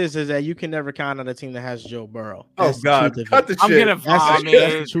 truth is that you can never count on a team that has Joe Burrow. Oh That's the God, truth of cut it. the I'm shit. gonna That's vomit.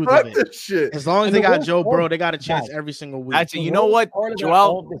 the truth Cut of it. the shit. As long as And they the got worst Joe part- Burrow, they got a chance guys, every single week. That's it. The You know what, worst part about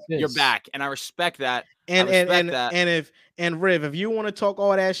all Joel? of this You're is- back, and I respect that. And I respect that. and Riv, if you want to talk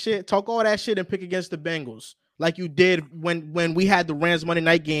all that shit and pick against the Bengals like you did when we had the Rams Monday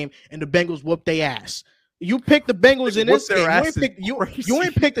night game and the Bengals whooped their ass. You picked the Bengals in this game. You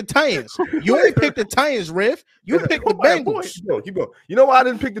ain't picked the Titans. You ain't picked the Titans, Riv. You picked the Bengals. Keep going. You know why I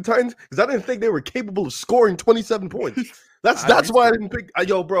didn't pick the Titans? Because I didn't think they were capable of scoring 27 points. That's why I didn't pick.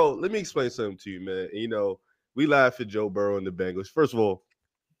 Yo, bro, let me explain something to you, man. You know, we laugh at Joe Burrow and the Bengals. First of all,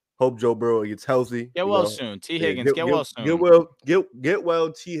 hope Joe Burrow gets healthy. Get well soon. T. Higgins, get well soon. Get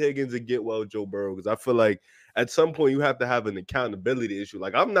well, T. Higgins, and get well, Joe Burrow. Because I feel like at some point you have to have an accountability issue.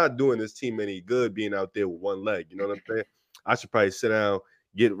 Like, I'm not doing this team any good being out there with one leg. You know what I'm saying? I should probably sit down,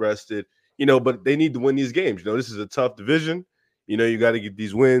 get rested. You know, but they need to win these games. You know, this is a tough division. You know, you got to get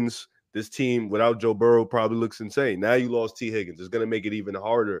these wins. This team without Joe Burrow probably looks insane. Now you lost T. Higgins. It's going to make it even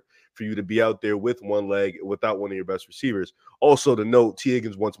harder for you to be out there with one leg without one of your best receivers. Also, to note, T.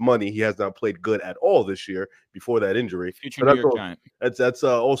 Higgins wants money. He has not played good at all this year before that injury. Future New York Giant. That's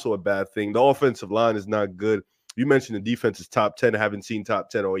also a bad thing. The offensive line is not good. You mentioned the defense is top 10. I haven't seen top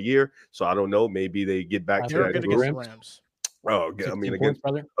 10 all year, so I don't know. Maybe they get back to They're that. good against the Rams. Oh, I mean, 16 points,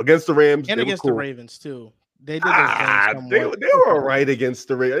 brother. against the Rams And they against were cool. the Ravens too. They did those games They somewhat. were all right against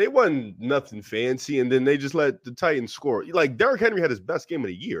the Ravens. They wasn't nothing fancy, and then they just let the Titans score. Like, Derrick Henry had his best game of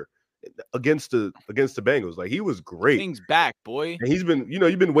the year against the Bengals. Like, he was great. King's back, boy. And he's been,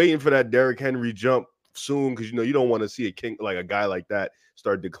 you've been waiting for that Derrick Henry jump soon because you don't want to see a guy like that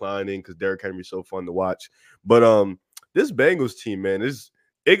start declining because Derrick Henry's so fun to watch. But this Bengals team, man,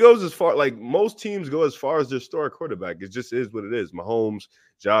 it goes as far, like most teams go as far as their star quarterback. It just is what it is. Mahomes,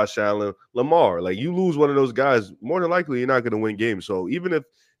 Josh Allen, Lamar. Like, you lose one of those guys, more than likely you're not going to win games. So even if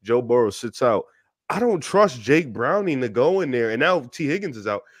Joe Burrow sits out, I don't trust Jake Browning to go in there. And now T. Higgins is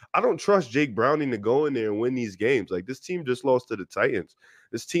out. I don't trust Jake Browning to go in there and win these games. Like, this team just lost to the Titans.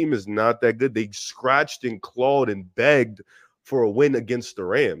 This team is not that good. They scratched and clawed and begged for a win against the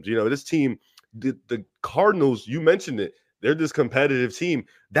Rams. This team, the Cardinals, you mentioned it. They're this competitive team.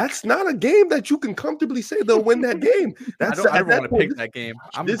 That's not a game that you can comfortably say they'll win that game. I don't ever want to pick that game.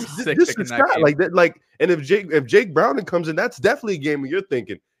 I'm this sick is picking that not game. like that. Like, and if Jake Browning comes in, that's definitely a game where you're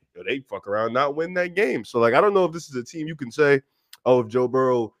thinking, they fuck around, not win that game. So, like, I don't know if this is a team you can say, oh, if Joe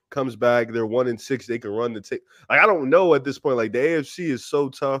Burrow comes back, they're 1-6, they can run the tape. Like, I don't know at this point. Like, the AFC is so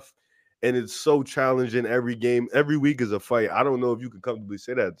tough and it's so challenging. Every game, every week is a fight. I don't know if you can comfortably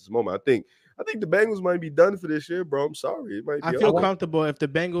say that at this moment. I think the Bengals might be done for this year, bro. I'm sorry. It might be I feel comfortable if the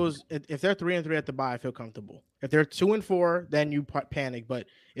Bengals, if they're 3-3 at the bye, I feel comfortable. If they're 2-4, then you panic. But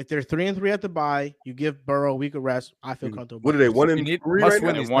if they're 3-3 at the bye, you give Burrow a week of rest. I feel comfortable. What are they, 1-3 right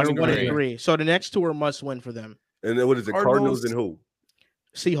now? 1-3. So the next two are must win for them. And then what is it? Cardinals and who?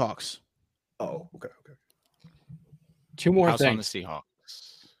 Seahawks. Oh, okay. Two more House on the things.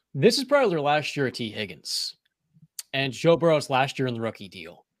 Seahawks. This is probably their last year at T. Higgins. And Joe Burrow's last year in the rookie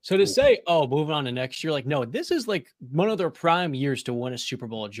deal. So to say, oh, moving on to next year, like, no, this is like one of their prime years to win a Super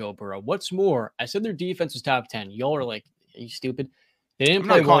Bowl at Joe Burrow. What's more, I said their defense was top 10. Y'all are like, are you stupid? They didn't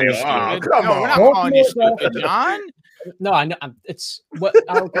play well. We're not calling you stupid, John. No, I know. It's what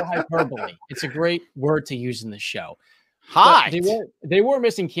I would call hyperbole. It's a great word to use in the show. Hi. They were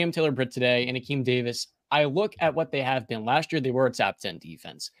missing Cam Taylor-Britt today and Akeem Davis. I look at what they have been. Last year, they were a top 10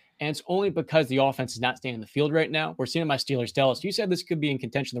 defense. And it's only because the offense is not staying in the field right now. We're seeing my Steelers. Dallas, you said this could be in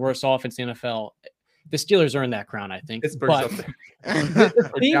contention, the worst offense in the NFL. The Steelers earned that crown, I think. But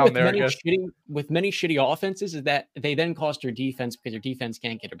the thing with many shitty offenses is that they then cost their defense because their defense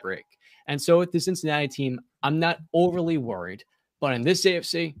can't get a break. And so with the Cincinnati team, I'm not overly worried. But in this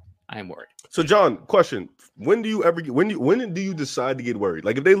AFC, I am worried. So, John, question: when do you decide to get worried?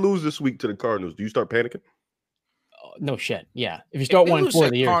 Like, if they lose this week to the Cardinals, do you start panicking? Oh, no shit. Yeah. If you If start they 1-4 lose to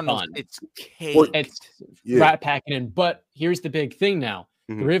the year, it's Cardinals, done. it's caked. It's Yeah. rat packing in. But here's the big thing now.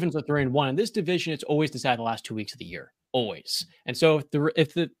 Mhm. The Ravens are 3-1. In this division, it's always decided the last 2 weeks of the year. Always. And so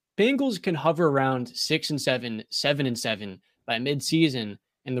if the Bengals can hover around 6-7, 7-7 by midseason,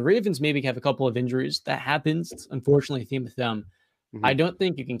 and the Ravens maybe have a couple of injuries, that happens. It's unfortunately a theme with them. Mhm. I don't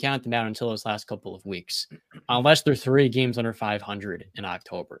think you can count them out until those last couple of weeks, unless they're 3 games under 500 in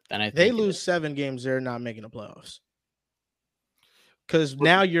October. Then I think They lose 7 games, they're not making the playoffs. Because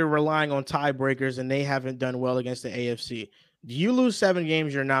now you're relying on tiebreakers, and they haven't done well against the AFC. You lose 7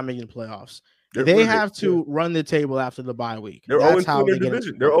 games, you're not making the playoffs. They have to run the table after the bye week. They're That's 0-2 how in their they get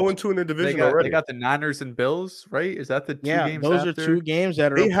division. into They're playoffs. 0-2 in their They division got already. the Niners and Bills, right? Is that the 2 Yeah, games those after? are 2 games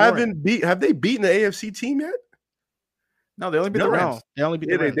that are They important. have they beaten the AFC team yet? No, they only beat No. the No, Rams. they only beat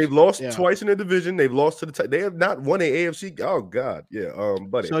Yeah, the Rams. they've lost Yeah. twice in their division. They've lost to the. They have not won a AFC. Oh God, yeah,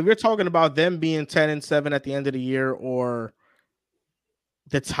 buddy. So if you're talking about them being 10-7 at the end of the year, or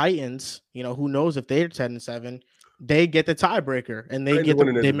the Titans, who knows if they're 10-7, they get the tiebreaker and they Titans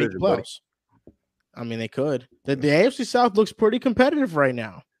winning their they make division, buddy. playoffs. I mean, they could. The AFC South looks pretty competitive right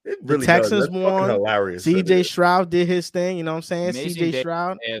now. It The really Texans does. That's fucking won. hilarious. CJ Stroud did his thing. You know what I'm saying? Amazing CJ day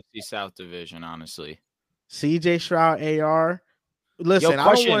Stroud. AFC South division, honestly. CJ Stroud, AR. Listen, Yo,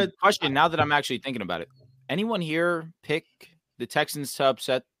 I don't want to. question. Now that I'm actually thinking about it, anyone here pick the Texans to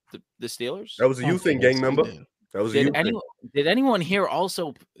upset the Steelers? That was a you thing, gang member. That was a you Did thing. anyone? Did anyone here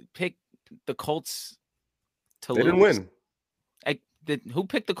also pick the Colts to They lose? didn't win. Who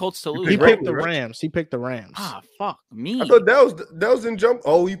picked the Colts to lose? He picked picked the right? Rams. He picked the Rams. Ah, fuck me. I thought that was in jump.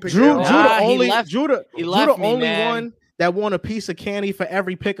 Oh, you picked Drew, Aaron Drew Rodgers. the he only left- Drew the, he Drew left the me, only man. one that won a piece of candy for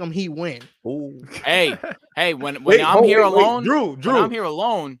every pick 'em he win. Ooh. Hey, when Wait, I'm here wait, alone, Drew, when I'm here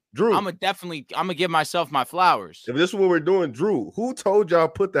alone, Drew. I'm gonna give myself my flowers. If this is what we're doing, Drew, who told y'all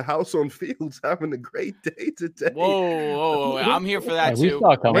put the house on Fields having a great day today? Whoa, I'm here for that we too.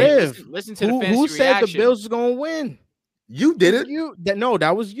 saw it coming. Hey, Riv, listen to the Who fantasy said the reaction. Bills was gonna win? You did it.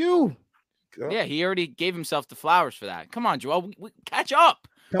 That was you. Yeah, he already gave himself the flowers for that. Come on, Joel, we catch up.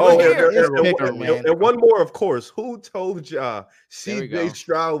 Oh, Come and, here. It's and- bigger, and- man. and one more, of course. Who told y'all There we go. CJ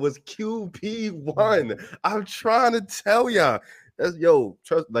Stroud was QB1? I'm trying to tell y'all.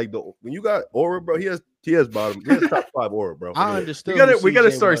 Trust when you got Aura, bro. He has bottom. He has top 5 Aura, bro. I understood. We gotta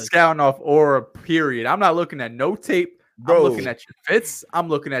who start CJ was. scouting off aura. Period. I'm not looking at no tape. Bro. I'm looking at your fits. I'm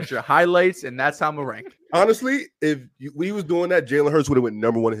looking at your highlights, and that's how I'm gonna rank. Honestly, if he was doing that, Jalen Hurts would have went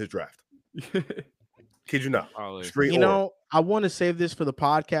number 1 in his draft. Kid you not. Probably. Straight Aura. I want to save this for the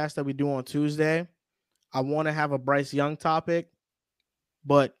podcast that we do on Tuesday. I want to have a Bryce Young topic,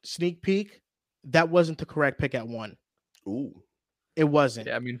 but sneak peek, that wasn't the correct pick at 1. Ooh. It wasn't.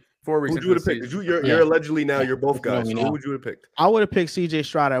 Yeah, I mean, 4 weeks. Who would you into have the picked? season. You're allegedly now. You're both That's what guys. we So who know. would you have picked? I would have picked CJ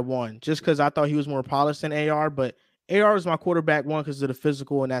Stroud at 1 just because I thought he was more polished than AR, but AR is my quarterback 1 because of the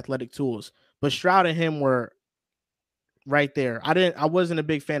physical and athletic tools. But Stroud and him were right there. I wasn't a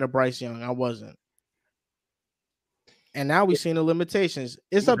big fan of Bryce Young. I wasn't. And now we've seen the limitations.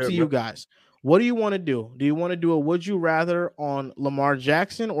 It's up to you guys. What do you want to do? Do you want to do a would you rather on Lamar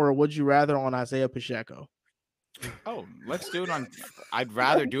Jackson or a would you rather on Isaiah Pacheco? Oh, let's do it on. I'd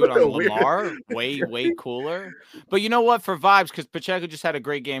rather do it on Lamar. Way cooler. But you know what? For vibes, because Pacheco just had a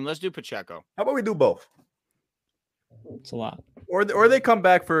great game. Let's do Pacheco. How about we do both? It's a lot. Or they come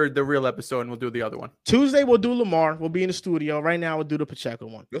back for the real episode, and we'll do the other one. Tuesday we'll do Lamar. We'll be in the studio. Right now we'll do the Pacheco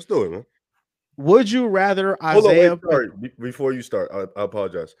one. Let's do it, man. Would you rather Hold on, Isaiah? wait, sorry. Before you start, I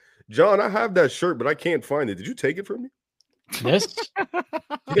apologize. John, I have that shirt, but I can't find it. Did you take it from me? This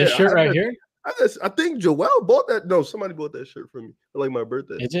Yeah, shirt I right have here, I think Joel bought that. No, somebody bought that shirt for me for like my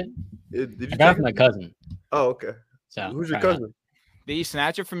birthday. is it? Did you I got it take from my it? cousin. Oh, okay. So Who's your probably not. cousin? Did he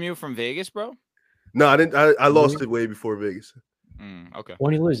snatch it from you from Vegas, bro? No, I didn't. I lost it way before Vegas. Okay.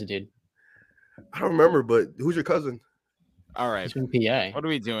 When you lose it, dude. I don't remember, but who's your cousin? All right. He's from PA. What are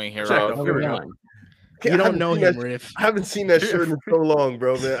we doing here? Check. Rob? What here are we we go. doing? You I don't haven't know seen him, that- Riv. I haven't seen that shirt in so long,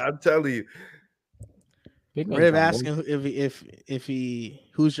 bro, man. I'm telling you. Big man Riv problem. asking if he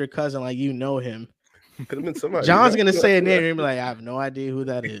who's your cousin, like you know him. Could have been somebody. John's you know? gonna say a name and be like, I have no idea who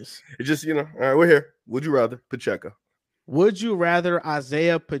that is. It's just, all right, we're here. Would you rather? Pacheco. Would you rather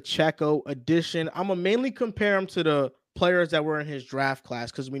Isaiah Pacheco edition? I'm gonna mainly compare him to the players that were in his draft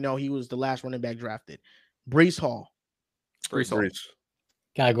class because we know he was the last running back drafted. Brees Hall, Brees.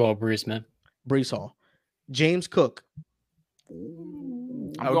 Gotta go with Bruce, man. Brees Hall, James Cook,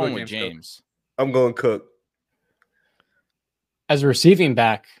 I'm I'll going go with James Cook. James. I'm going Cook. As a receiving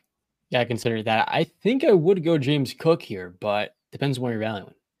back, yeah, I consider that. I think I would go James Cook here, but depends on where you're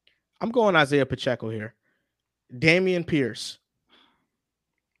valuing. I'm going Isaiah Pacheco here. Damian Pierce.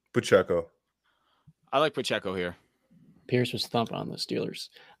 Pacheco. I like Pacheco here. Pierce was thumping on the Steelers.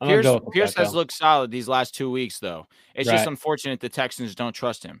 I'm gonna go with Pierce has Pacheco. looked solid these last 2 weeks, though. It's just unfortunate the Texans don't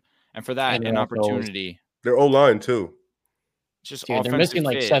trust him. And for that, And an also- opportunity. Their O-line, too. Just Dude, they're offensive missing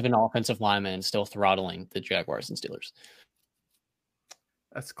like fit. 7 offensive linemen and still throttling the Jaguars and Steelers.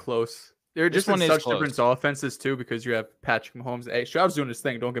 That's close. They're This just in one is such close. different offenses too, because you have Patrick Mahomes. Hey, Stroud's doing his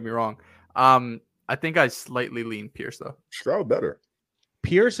thing. Don't get me wrong. I think I slightly lean Pierce though. Stroud better.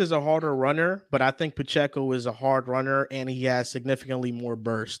 Pierce is a harder runner, but I think Pacheco is a hard runner and he has significantly more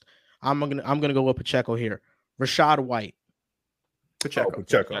burst. I'm gonna go with Pacheco here. Rashad White. Pacheco.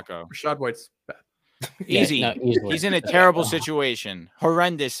 Pacheco. Rashad White's bad. Easy. Yeah, no, easily. He's in a terrible situation.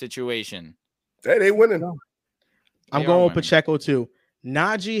 Horrendous situation. Hey, they winning. I'm They going are with winning. Pacheco too.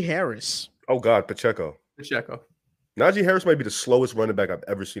 Najee Harris. Oh, God, Pacheco. Pacheco. Najee Harris might be the slowest running back I've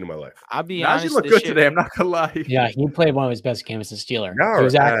ever seen in my life. I'll be Najee honest. looked this good year- today. I'm not gonna lie. Yeah, he played one of his best games as a Steeler. Y'all He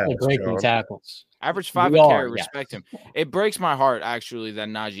was are actually ass, breaking John. tackles. Average 5 We a are, carry. yes. Respect him. It breaks my heart, actually, that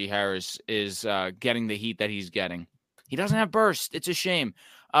Najee Harris is getting the heat that he's getting. He doesn't have burst. It's a shame.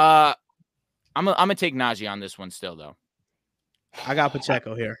 I'm gonna take Najee on this one still, though. I got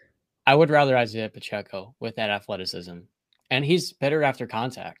Pacheco here. I would rather Isaiah Pacheco with that athleticism. And he's better after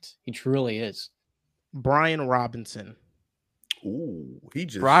contact. He truly is. Brian Robinson. Ooh, he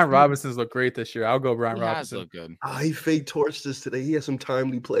just. Brian Robinson's looked great this year. I'll go Brian He has Robinson. looked good. He fake torched us today. He had some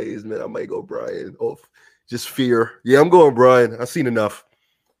timely plays, man. I might go Brian. Oh, just fear. Yeah, I'm going Brian. I've seen enough.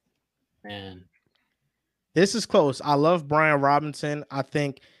 Man. This is close. I love Brian Robinson. I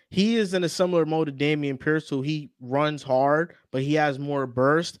think he is in a similar mode to Damian Pierce, who he runs hard, but he has more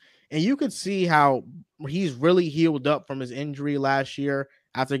burst. And you could see how he's really healed up from his injury last year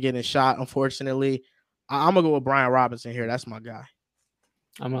after getting shot, unfortunately. I'm going to go with Brian Robinson here. That's my guy.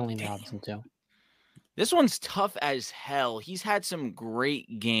 I'm going to lean Robinson too. This one's tough as hell. He's had some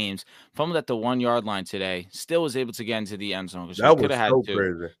great games. Fumbled at the 1 yard line today. Still was able to get into the end zone. That was could have had so two.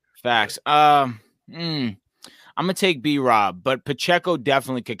 crazy. Facts. I'm gonna take B-Rob, but Pacheco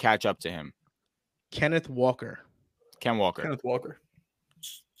definitely could catch up to him. Kenneth Walker. Ken Walker. Kenneth Walker.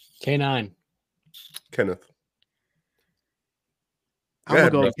 K9. Kenneth. I'm Yeah, going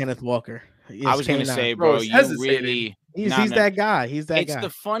to go bro. with Kenneth Walker. I was gonna K9. say, Bro, bro, he's you hesitating. really. He's No. that guy. He's that It's guy.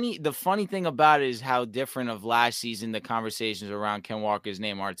 the funny thing about it is how different of last season the conversations around Ken Walker's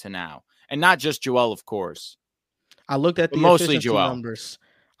name are to now, and not just Joel, of course. I looked at But the mostly efficiency Joel.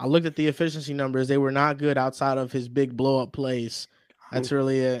 numbers. They were not good outside of his big blow up plays. That's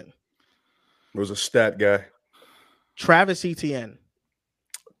really it. There was a stat guy. Travis Etienne.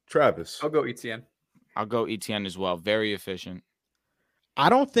 Travis. I'll go ETN. I'll go ETN as well. Very efficient. I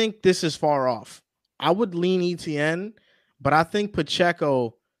don't think this is far off. I would lean Etienne, but I think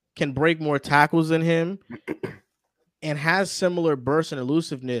Pacheco can break more tackles than him and has similar burst and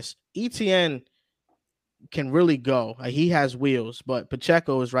elusiveness. Etienne can really go. He has wheels, but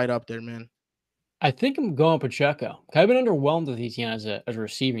Pacheco is right up there, man. I think I'm going Pacheco. I've been underwhelmed with Etienne as a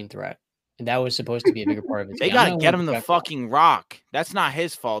receiving threat. And that was supposed to be a bigger part of it. They gotta get him the fucking rock. That's not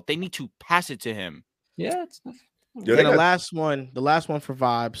his fault. They need to pass it to him. Yeah, it's not. Yeah, And they the got- last one for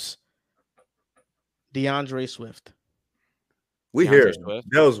vibes, DeAndre Swift. we DeAndre here. Swift.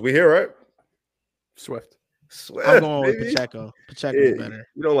 Dels, we here, right? Swift. Swift, I'm going with baby. Pacheco. Pacheco Yeah, is better.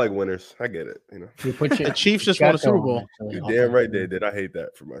 you don't like winners. I get it. You know, We put you, The Chiefs just won a Super Pacheco Bowl, on, actually, you're off damn the- right they did. I hate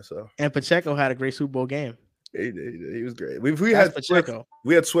that for myself. and Pacheco had a great Super Bowl game. He did. He was great. If we That's had Swift, Pacheco.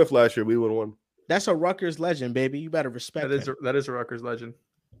 we had Swift last year, we would have won. That's a Rutgers legend, baby. You better respect him. That is a Rutgers legend.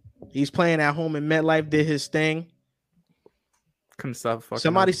 He's playing at home in MetLife, did his thing. Couldn't stop fucking.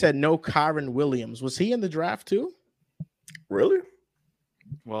 Somebody up. said no Kyron Williams. Was he in the draft too? Really?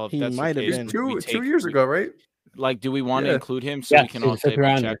 Well, if He that's the might have case, been. we two take- years ago, right? Like, do we want to Yeah. include him so Yeah, we can he's all a fifth say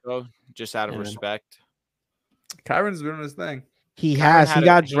rounder. Pacheco just out of Yeah. respect? Kyron's doing his thing. He Kyron has. He had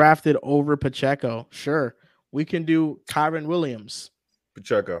got a- drafted over Pacheco. Sure. We can do Kyron Williams.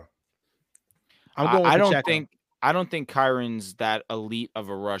 Pacheco. I'm going with I don't Pacheco. think Kyron's that elite of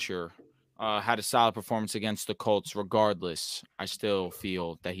a rusher. Had a solid performance against the Colts. Regardless, I still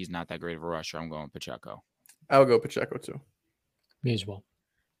feel that he's not that great of a rusher. I'm going Pacheco. I'll go Pacheco too. Me as well.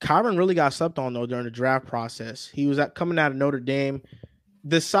 Kyron really got slept on though during the draft process. He was coming out of Notre Dame.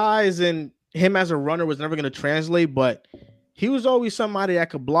 The size and him as a runner was never going to translate, but he was always somebody that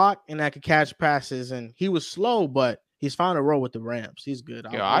could block and that could catch passes. And he was slow, but he's found a role with the Rams. He's good.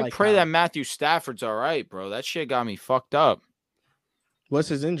 Yeah, I like pray Kyron. that Matthew Stafford's all right, bro. That shit got me fucked up. What's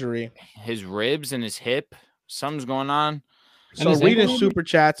his injury? His ribs and his hip, something's going on. So his reading ankle? super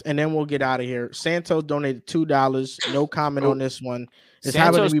chats, and then we'll get out of here. Santos donated $2. No comment on this one. It's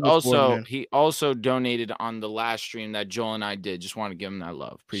happened to Santos me before, also man. he also donated on the last stream that Joel and I did. Just want to give him that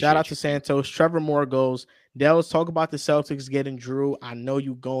love. Appreciate Shout out you, to man. Santos. Trevor Moore goes, Dells, talk about the Celtics getting Drew. I know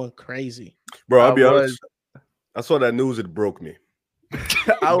you going crazy. Bro, I'll I be was. honest. I saw that news. It broke me.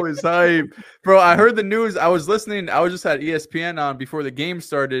 I was hyped. Bro, I heard the news. I was listening. I was just at ESPN on before the game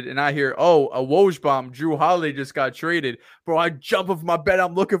started, and I hear, oh, a Woj bomb. Drew Holiday just got traded. Bro, I jump off my bed.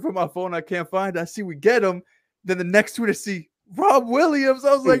 I'm looking for my phone. I can't find it. I see we get him. Then the next tweet I see Rob Williams.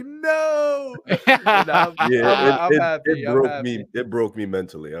 I was like, no. I'm happy. It broke me. It broke me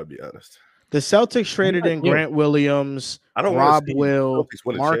mentally. I'll be honest. The Celtics traded in Grant Williams, I don't Rob see Will, Celtics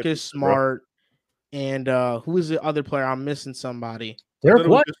win a Marcus championship, bro. Smart, and who is the other player? I'm missing somebody. Derek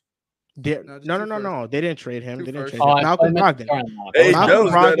what? No. They didn't trade him. Two They didn't first. trade him. I Malcolm meant Brogdon. Hey, Malcolm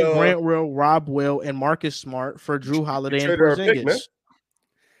Joe's Brogdon, that, Grant Will, Rob Will, and Marcus Smart for Drew Holiday and traded our pick, man. Porzingis.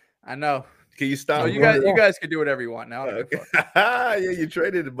 I know. Can you stop? So you guys can do whatever you want now. I don't give a fuck. Yeah, you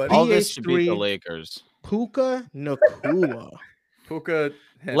traded it, buddy. All this to beat the BH3. Lakers. Puka Nacua. Puka,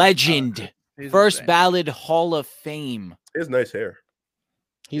 Legend. he's First insane. ballot Hall of Fame. He has nice hair.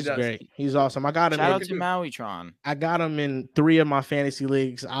 He's does. great. He's awesome. I got him. Shout out In, to Mauitron. I got him in 3 of my fantasy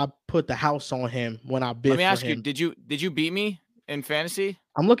leagues. I put the house on him when I bid Let me for ask you, him. did you beat me in fantasy?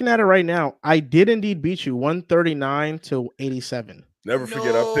 I'm looking at it right now. I did indeed beat you 139 to 87. Never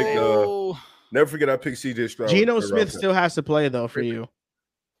forget, I picked. No. Never forget, I picked CJ Stroud. Geno third Smith round pick. still has to play though for you.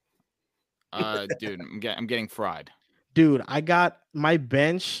 Dude, I'm getting fried. Dude, I got my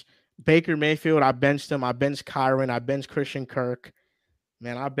bench. Baker Mayfield, I benched him. I benched Kyron. I benched Christian Kirk.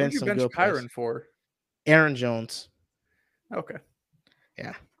 Man, I Who'd benched you some bench good Kyron players. for? Aaron Jones. Okay.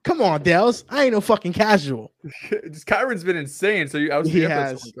 Come on, Dells. I ain't no fucking casual. Kyron's been insane. So I was He thinking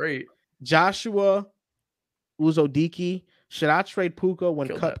has. someone great. Joshua Uzodiki. Should I trade Puka when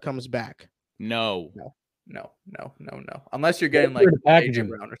Kill Cup that. comes back? No. No. Unless you're getting like to package AJ him.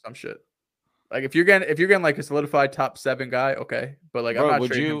 Brown or some shit. Like if you're getting like a solidified top 7 guy, okay. But like Bro, I'm not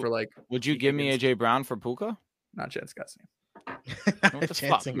would trading you- him for like Would you He give me Higgins. AJ Brown for Puka? not Chance Gussie. What the fuck,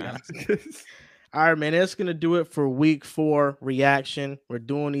 Chancing man? that. All right, man. That's gonna do it for week 4 reaction. We're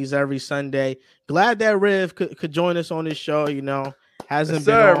doing these every Sunday. Glad that Riv could join us on this show. You know, hasn't Yes,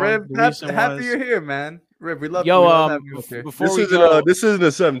 been sir, on Riv. the recent Happy ones. you're here, man. Riv, we love Yo, we love having you up here. before This we isn't go, this isn't a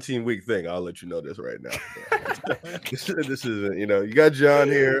 17-week thing. I'll let you know this right now. this isn't. You know, you got John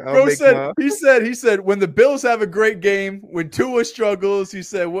here. I'll Bro make said my- he said when the Bills have a great game, when Tua struggles, he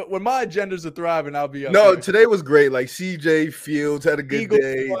said when my agendas are thriving, I'll be up No, here. today was great. Like CJ Fields had a good Eagles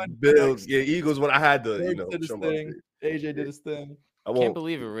day. won. Bills, yeah, Eagles. When I had to, Dirk did his show my thing. face. AJ did his thing. I can't won't.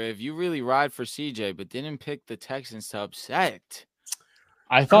 believe it, Riv. You really ride for CJ, but didn't pick the Texans to upset.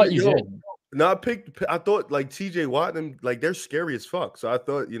 I thought you Yo, did. No, I thought like TJ Watt and like they're scary as fuck. So I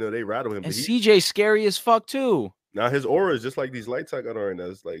thought they rattle him. And But CJ's scary as fuck too. now his aura is just like these lights I got on right now.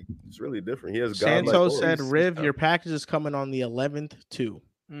 It's like it's really different. He has godlike Santos aura. said, He's- "Riv, your package is coming on the 11th too."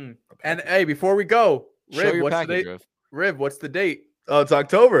 And hey, before we go, Show Riv, your what's the package, date? Riv. Riv, what's the date? Oh, it's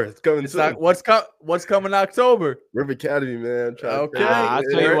October. It's coming It's soon. not, what's coming October? River Academy, man. I'm trying Okay. to I'll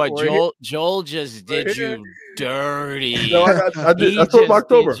tell you We're- what, we're Joel just We're did here. you dirty. No, I He told him just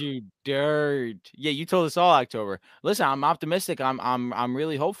October. did you dirt. Yeah, you told us all October. Listen, I'm optimistic. I'm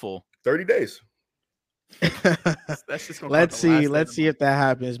really hopeful. 30 days. That's just gonna Let's come the see. last Let's day see if that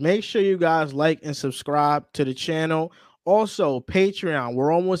happens. Make sure you guys like and subscribe to the channel. Also, Patreon.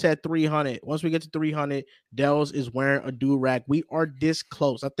 We're almost at 300. Once we get to 300, Dells is wearing a do-rag. We are this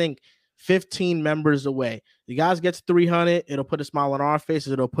close. I think 15 members away. You guys get to 300. It'll put a smile on our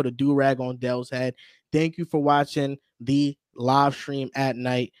faces. It'll put a do-rag on Dell's head. Thank you for watching the live stream at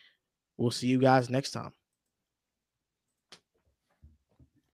night. We'll see you guys next time.